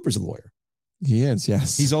 Roy Cooper's a lawyer. He is.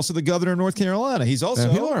 Yes. He's also the governor of North Carolina. He's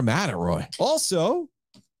also people are mad at Roy. Also,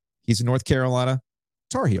 he's a North Carolina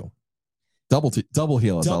Tar Heel. Double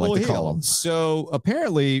heel, as I like to call him. So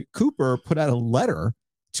apparently Cooper put out a letter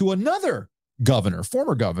to another governor,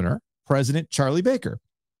 former governor, President Charlie Baker.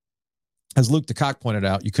 As Luke DeCock pointed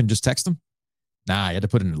out, you couldn't just text him. Nah, you had to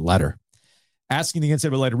put in a letter asking the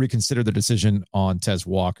NCAA to reconsider the decision on Tez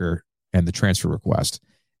Walker and the transfer request.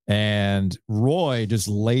 And Roy just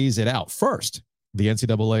lays it out. First, the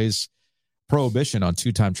NCAA's prohibition on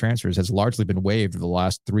two-time transfers has largely been waived over the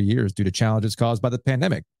last 3 years due to challenges caused by the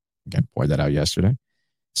pandemic. Again, pointed that out yesterday.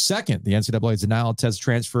 Second, the NCAA's denial of Tez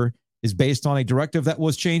transfer is based on a directive that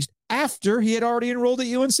was changed after he had already enrolled at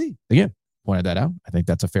UNC. Again, pointed that out. I think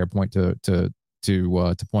that's a fair point to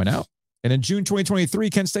point out. And in June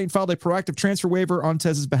 2023, Kent State filed a proactive transfer waiver on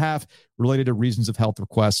Tez's behalf related to reasons of health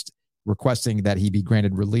requesting that he be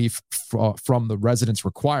granted relief from the residence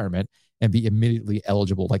requirement and be immediately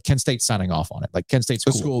eligible. Like Kent State signing off on it. Like Kent State's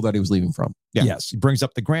the school that he was leaving from. Yeah. Yes. He brings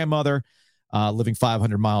up the grandmother living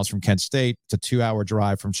 500 miles from Kent State. It's a 2-hour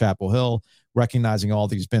drive from Chapel Hill. Recognizing all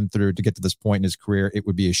that he's been through to get to this point in his career, it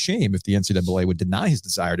would be a shame if the NCAA would deny his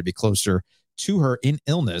desire to be closer to her in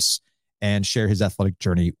illness and share his athletic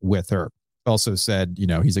journey with her. Also said,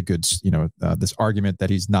 he's a good, this argument that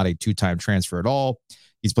he's not a two-time transfer at all.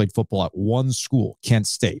 He's played football at one school, Kent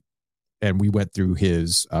State. And we went through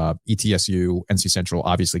his ETSU, NC Central,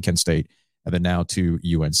 obviously Kent State, and then now to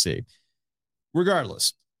UNC.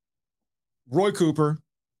 Regardless, Roy Cooper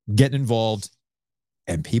getting involved,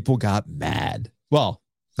 and people got mad. Well,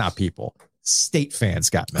 not people. State fans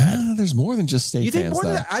got mad. There's more than just state you think fans. More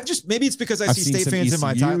than that? Maybe it's because I've seen state fans ECU, in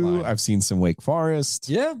my timeline. I've seen some Wake Forest.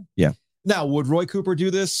 Yeah. Yeah. Now, would Roy Cooper do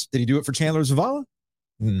this? Did he do it for Chandler Zavala?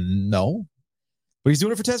 No. But he's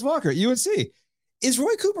doing it for Tez Walker at UNC. Is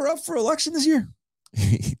Roy Cooper up for election this year?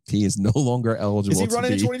 He is no longer eligible. Is he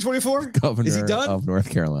running in 2024? Governor is he done? Of North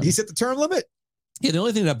Carolina. He's hit the term limit. Yeah, the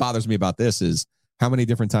only thing that bothers me about this is how many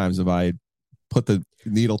different times have I put the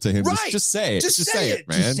needle to him? Right. Just say it. Just say it,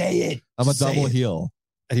 man. Just say it. I'm a double heel.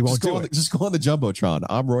 And he won't do it. Just go on the Jumbotron.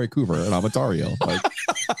 I'm Roy Cooper and I'm a Tar Heel. Like,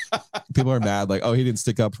 people are mad. Like, oh, he didn't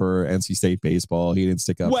stick up for NC State baseball. He didn't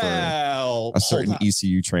stick up for a certain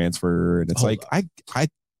ECU transfer. And it's I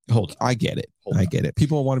get it. I get it.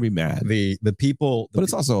 People want to be mad. The people, but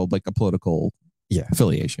it's also like a political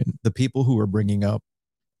affiliation. The people who are bringing up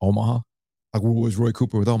Omaha, like, what was Roy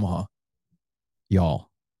Cooper with Omaha? Y'all,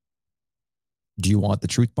 do you want the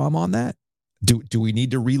truth bomb on that? Do we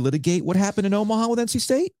need to relitigate what happened in Omaha with NC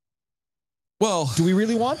State? Well, do we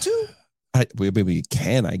really want to? We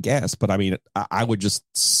can, I guess. But I mean, I would just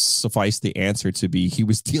suffice the answer to be he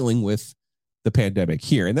was dealing with the pandemic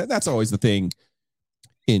here. And that's always the thing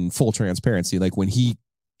in full transparency. Like when he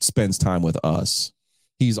spends time with us,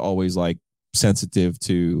 he's always like sensitive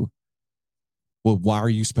to, well, why are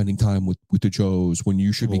you spending time with the Joes when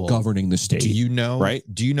you should be governing the state? Do you know? Right?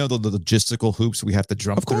 Do you know the logistical hoops we have to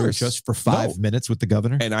jump through just for 5 minutes with the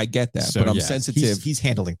governor? And I get that, but I'm sensitive. He's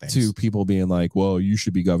handling things to people being like, "Well, you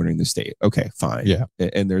should be governing the state." Okay, fine. Yeah.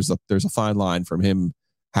 And there's a fine line from him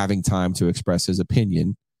having time to express his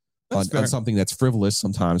opinion on something that's frivolous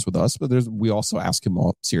sometimes with us, but we also ask him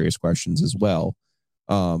all serious questions as well.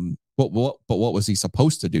 But what was he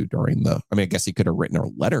supposed to do during I guess he could have written a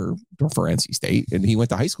letter for NC State, and he went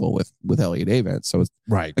to high school with Elliott Avent. So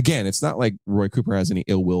again, it's not like Roy Cooper has any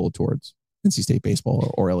ill will towards NC State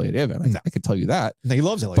baseball or Elliott Avent. I could tell you that. No, he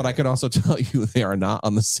loves Elliott. But I could also tell you they are not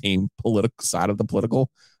on the same political side of the political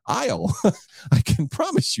aisle. I can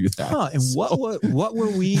promise you that. And what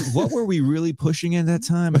were we really pushing at that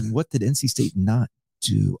time, and what did NC State not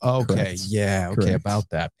do? Okay, Correct. Yeah, okay, Correct. About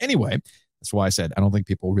that. Anyway, that's why I said I don't think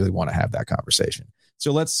people really want to have that conversation.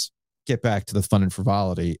 So let's get back to the fun and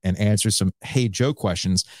frivolity and answer some Hey Joe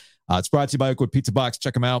questions. It's brought to you by Oakwood Pizza Box.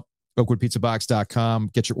 Check them out, oakwoodpizzabox.com.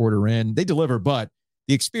 Get your order in. They deliver, but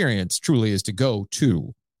the experience truly is to go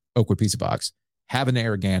to Oakwood Pizza Box, have an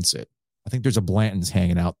Narragansett. I think there's a Blanton's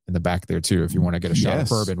hanging out in the back there too if you want to get a shot of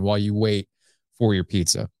bourbon while you wait for your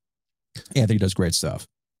pizza. Anthony does great stuff.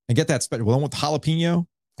 And get that special one with jalapeno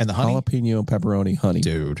and the honey. Jalapeno, pepperoni, honey.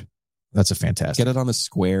 Dude, that's a fantastic. Get it on the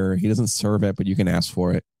square. He doesn't serve it, but you can ask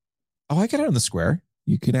for it. Oh, I got it on the square.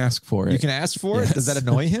 You can ask for it. You can ask for it? Does that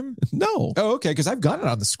annoy him? No. Oh, okay, because I've got it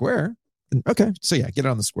on the square. Okay, so yeah, get it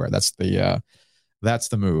on the square. That's the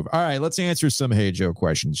move. All right, let's answer some Hey Joe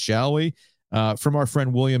questions, shall we? From our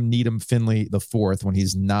friend William Needham Finley IV, when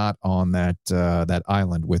he's not on that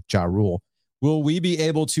island with Ja Rule, will we be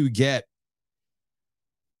able to get?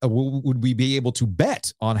 Would we be able to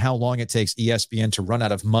bet on how long it takes ESPN to run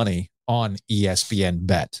out of money on ESPN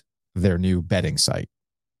Bet, their new betting site,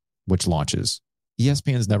 which launches?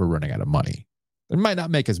 ESPN's never running out of money. They might not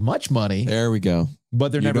make as much money. There we go.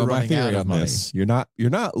 But they're never running out of money. You're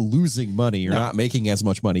not losing money. You're not making as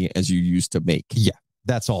much money as you used to make. Yeah,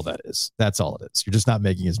 that's all that is. That's all it is. You're just not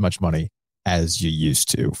making as much money as you used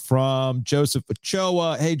to. From Joseph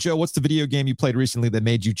Ochoa. Hey, Joe, what's the video game you played recently that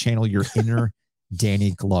made you channel your inner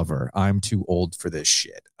Danny Glover? I'm too old for this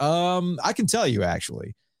shit. I can tell you,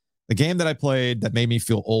 actually. The game that I played that made me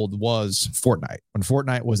feel old was Fortnite. When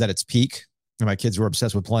Fortnite was at its peak and my kids were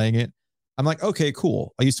obsessed with playing it, I'm like, okay,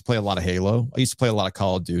 cool. I used to play a lot of Halo. I used to play a lot of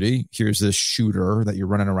Call of Duty. Here's this shooter that you're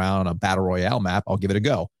running around a battle royale map. I'll give it a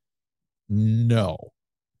go. No,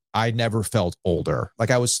 I never felt older.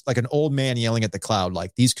 Like I was like an old man yelling at the cloud,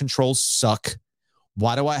 like, these controls suck.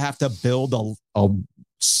 Why do I have to build a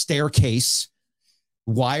staircase?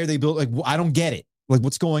 Why are they built? Like, I don't get it. Like,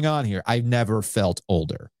 what's going on here? I never felt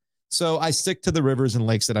older. So I stick to the rivers and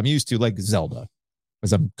lakes that I'm used to, like Zelda,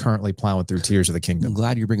 as I'm currently plowing through Tears of the Kingdom. I'm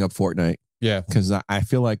glad you bring up Fortnite. Yeah. Because I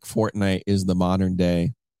feel like Fortnite is the modern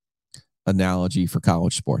day analogy for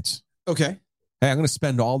college sports. Okay. Hey, I'm going to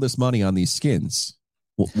spend all this money on these skins.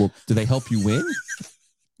 Well, do they help you win?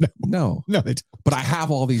 No, they don't. But I have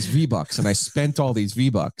all these V-Bucks and I spent all these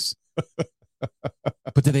V-Bucks.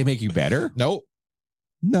 But do they make you better? Nope.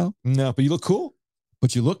 No. But you look cool.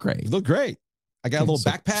 But you look great. You look great. I got a little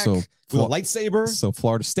backpack with a lightsaber. So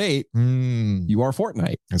Florida State, you are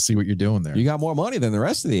Fortnite. I see what you're doing there. You got more money than the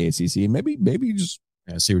rest of the ACC. Maybe you just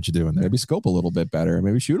Yeah, see what you're doing there. Maybe scope a little bit better.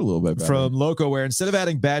 Maybe shoot a little bit better. From Loco, where instead of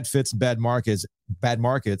adding bad fits and bad markets,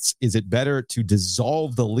 is it better to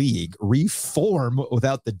dissolve the league, reform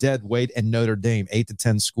without the dead weight and Notre Dame, 8 to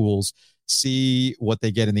 10 schools, see what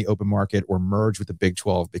they get in the open market, or merge with the Big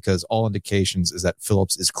 12? Because all indications is that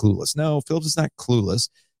Phillips is clueless. No, Phillips is not clueless.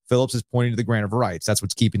 Phillips is pointing to the grant of rights. That's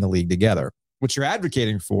what's keeping the league together. What you're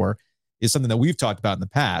advocating for is something that we've talked about in the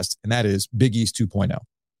past, and that is Big East 2.0.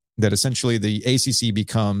 That essentially the ACC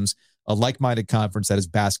becomes a like-minded conference that is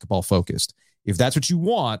basketball focused. If that's what you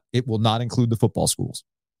want, it will not include the football schools.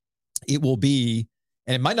 It will be,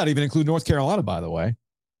 and it might not even include North Carolina, by the way.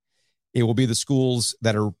 It will be the schools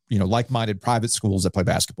that are, like-minded private schools that play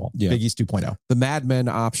basketball. Yeah. Big East 2.0. The Mad Men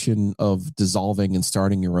option of dissolving and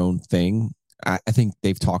starting your own thing, I think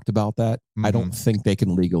they've talked about that. Mm-hmm. I don't think they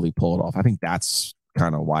can legally pull it off. I think that's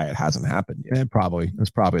kind of why it hasn't happened yet.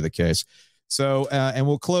 That's probably the case. So, and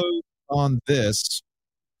we'll close on this.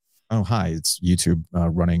 Oh, hi, it's YouTube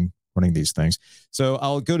running these things. So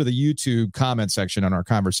I'll go to the YouTube comment section on our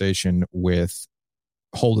conversation with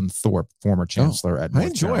Holden Thorpe, former chancellor at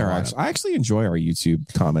North Carolina. I actually enjoy our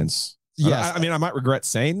YouTube comments. Yes. I mean, I might regret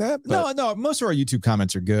saying that. But... No, most of our YouTube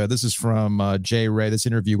comments are good. This is from Jay Ray. This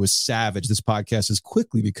interview was savage. This podcast has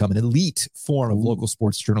quickly become an elite form of local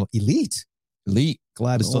sports journal. Elite.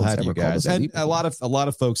 Glad to still have you guys. And a lot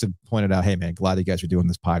of folks have pointed out, hey, man, glad you guys are doing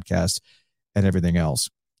this podcast and everything else.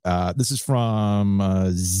 This is from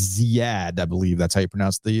Ziad, I believe that's how you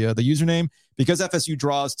pronounce the username. Because FSU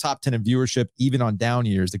draws top 10 in viewership, even on down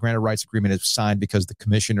years, the granted rights agreement is signed because the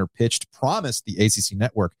commissioner promised the ACC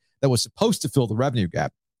network that was supposed to fill the revenue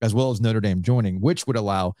gap, as well as Notre Dame joining, which would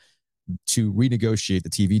allow to renegotiate the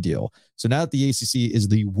TV deal. So now that the ACC is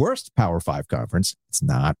the worst Power 5 conference, it's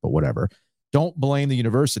not, but whatever. Don't blame the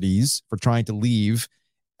universities for trying to leave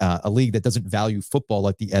a league that doesn't value football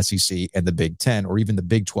like the SEC and the Big 10 or even the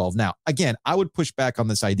Big 12. Now, again, I would push back on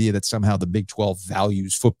this idea that somehow the Big 12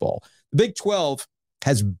 values football. The Big 12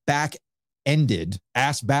 has back-ended,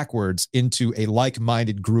 ass backwards, into a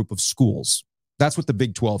like-minded group of schools. That's what the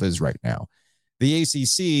Big 12 is right now. The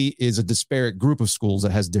ACC is a disparate group of schools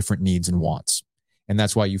that has different needs and wants. And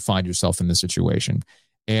that's why you find yourself in this situation.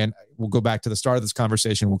 And we'll go back to the start of this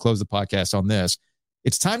conversation. We'll close the podcast on this.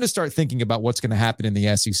 It's time to start thinking about what's going to happen in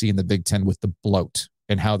the SEC and the Big 10 with the bloat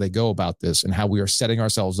and how they go about this and how we are setting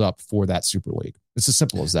ourselves up for that Super League. It's as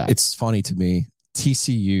simple as that. It's funny to me.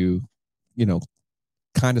 TCU,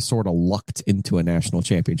 kind of sort of lucked into a national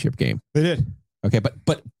championship game. They did. Okay,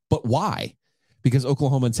 but why? Because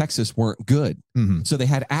Oklahoma and Texas weren't good. Mm-hmm. So they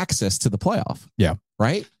had access to the playoff. Yeah.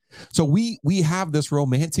 Right? So we have this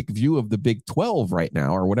romantic view of the Big 12 right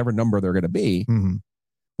now, or whatever number they're going to be,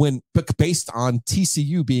 but based on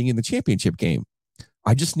TCU being in the championship game.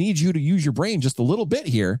 I just need you to use your brain just a little bit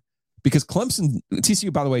here, because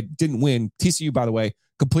TCU, by the way, didn't win. TCU, by the way,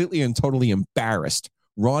 completely and totally embarrassed,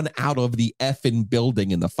 run out of the effing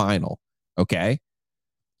building in the final. Okay.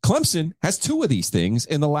 Clemson has 2 of these things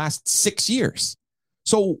in the last 6 years.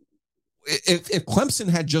 So if Clemson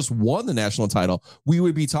had just won the national title, we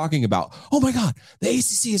would be talking about, oh my God, the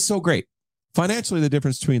ACC is so great. Financially, the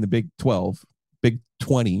difference between the Big 12, Big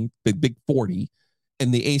 20, Big 40,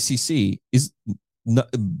 and the ACC is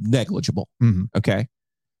negligible. Mm-hmm. Okay.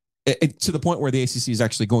 To the point where the ACC is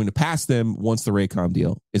actually going to pass them once the Raycom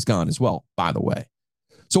deal is gone as well, by the way.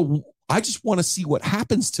 So I just want to see what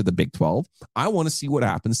happens to the Big 12. I want to see what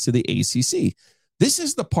happens to the ACC. This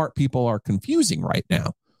is the part people are confusing right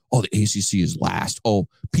now. Oh, the ACC is last. Oh,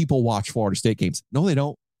 people watch Florida State games. No, they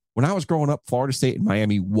don't. When I was growing up, Florida State and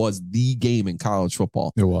Miami was the game in college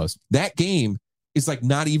football. It was. That game is like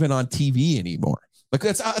not even on TV anymore. Like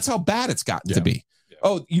that's how bad it's gotten to be. Yeah.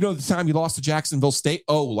 Oh, the time you lost to Jacksonville State?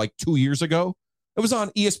 Oh, like 2 years ago? It was on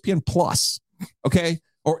ESPN Plus. Okay.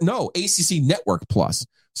 Or no, ACC Network Plus.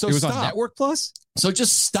 So it was on Network Plus? So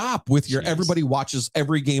just stop with your everybody watches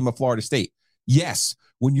every game of Florida State. Yes,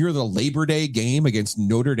 when you're the Labor Day game against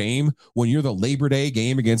Notre Dame, when you're the Labor Day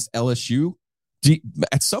game against LSU,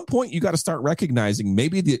 at some point you got to start recognizing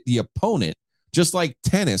maybe the opponent, just like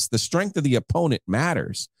tennis, the strength of the opponent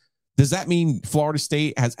matters. Does that mean Florida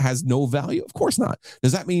State has no value? Of course not.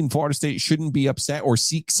 Does that mean Florida State shouldn't be upset or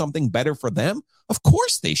seek something better for them? Of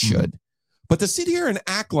course they should. Mm-hmm. But to sit here and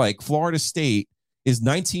act like Florida State is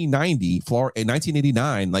 1990,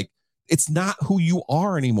 1989, like it's not who you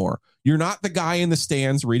are anymore. You're not the guy in the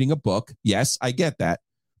stands reading a book. Yes, I get that.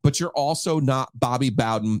 But you're also not Bobby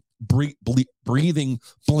Bowden breathing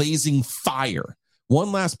blazing fire.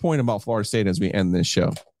 One last point about Florida State as we end this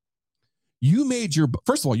show.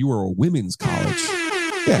 First of all, you were a women's college.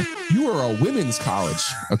 Yeah. You were a women's college,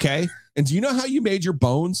 okay? And do you know how you made your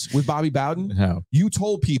bones with Bobby Bowden? How? You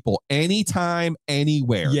told people anytime,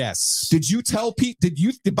 anywhere. Yes. Did you tell people?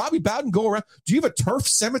 Did Bobby Bowden go around? Do you have a turf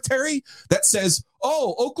cemetery that says,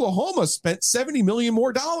 "Oh, Oklahoma spent $70 million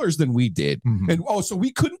more than we did," and so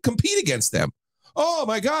we couldn't compete against them? Oh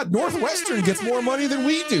my God, Northwestern gets more money than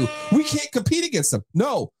we do. We can't compete against them.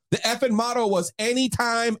 No, the effing motto was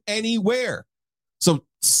anytime, anywhere. So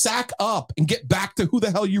sack up and get back to who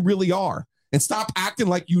the hell you really are. And stop acting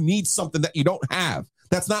like you need something that you don't have.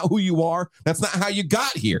 That's not who you are. That's not how you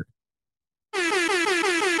got here. I'm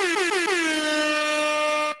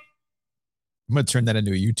going to turn that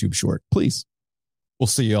into a YouTube short. Please. We'll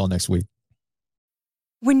see you all next week.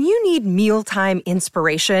 When you need mealtime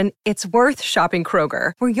inspiration, it's worth shopping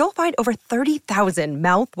Kroger, where you'll find over 30,000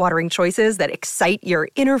 mouth-watering choices that excite your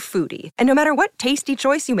inner foodie. And no matter what tasty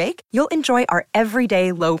choice you make, you'll enjoy our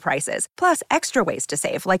everyday low prices, plus extra ways to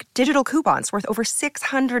save, like digital coupons worth over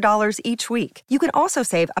 $600 each week. You can also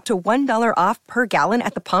save up to $1 off per gallon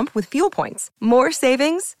at the pump with fuel points. More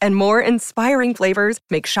savings and more inspiring flavors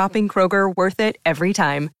make shopping Kroger worth it every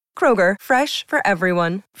time. Kroger, fresh for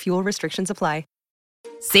everyone. Fuel restrictions apply.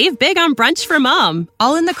 Save big on brunch for mom,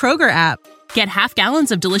 all in the Kroger app. Get half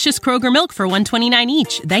gallons of delicious Kroger milk for $1.29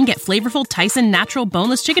 each. Then get flavorful Tyson natural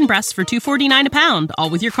boneless chicken breasts for $2.49 a pound,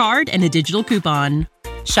 all with your card and a digital coupon.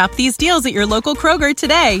 Shop these deals at your local Kroger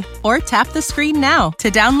today, or tap the screen now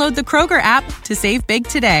to download the Kroger app to save big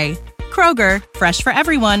today. Kroger, fresh for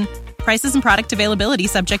everyone. Prices and product availability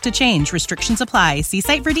subject to change. Restrictions apply. See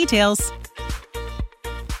site for details.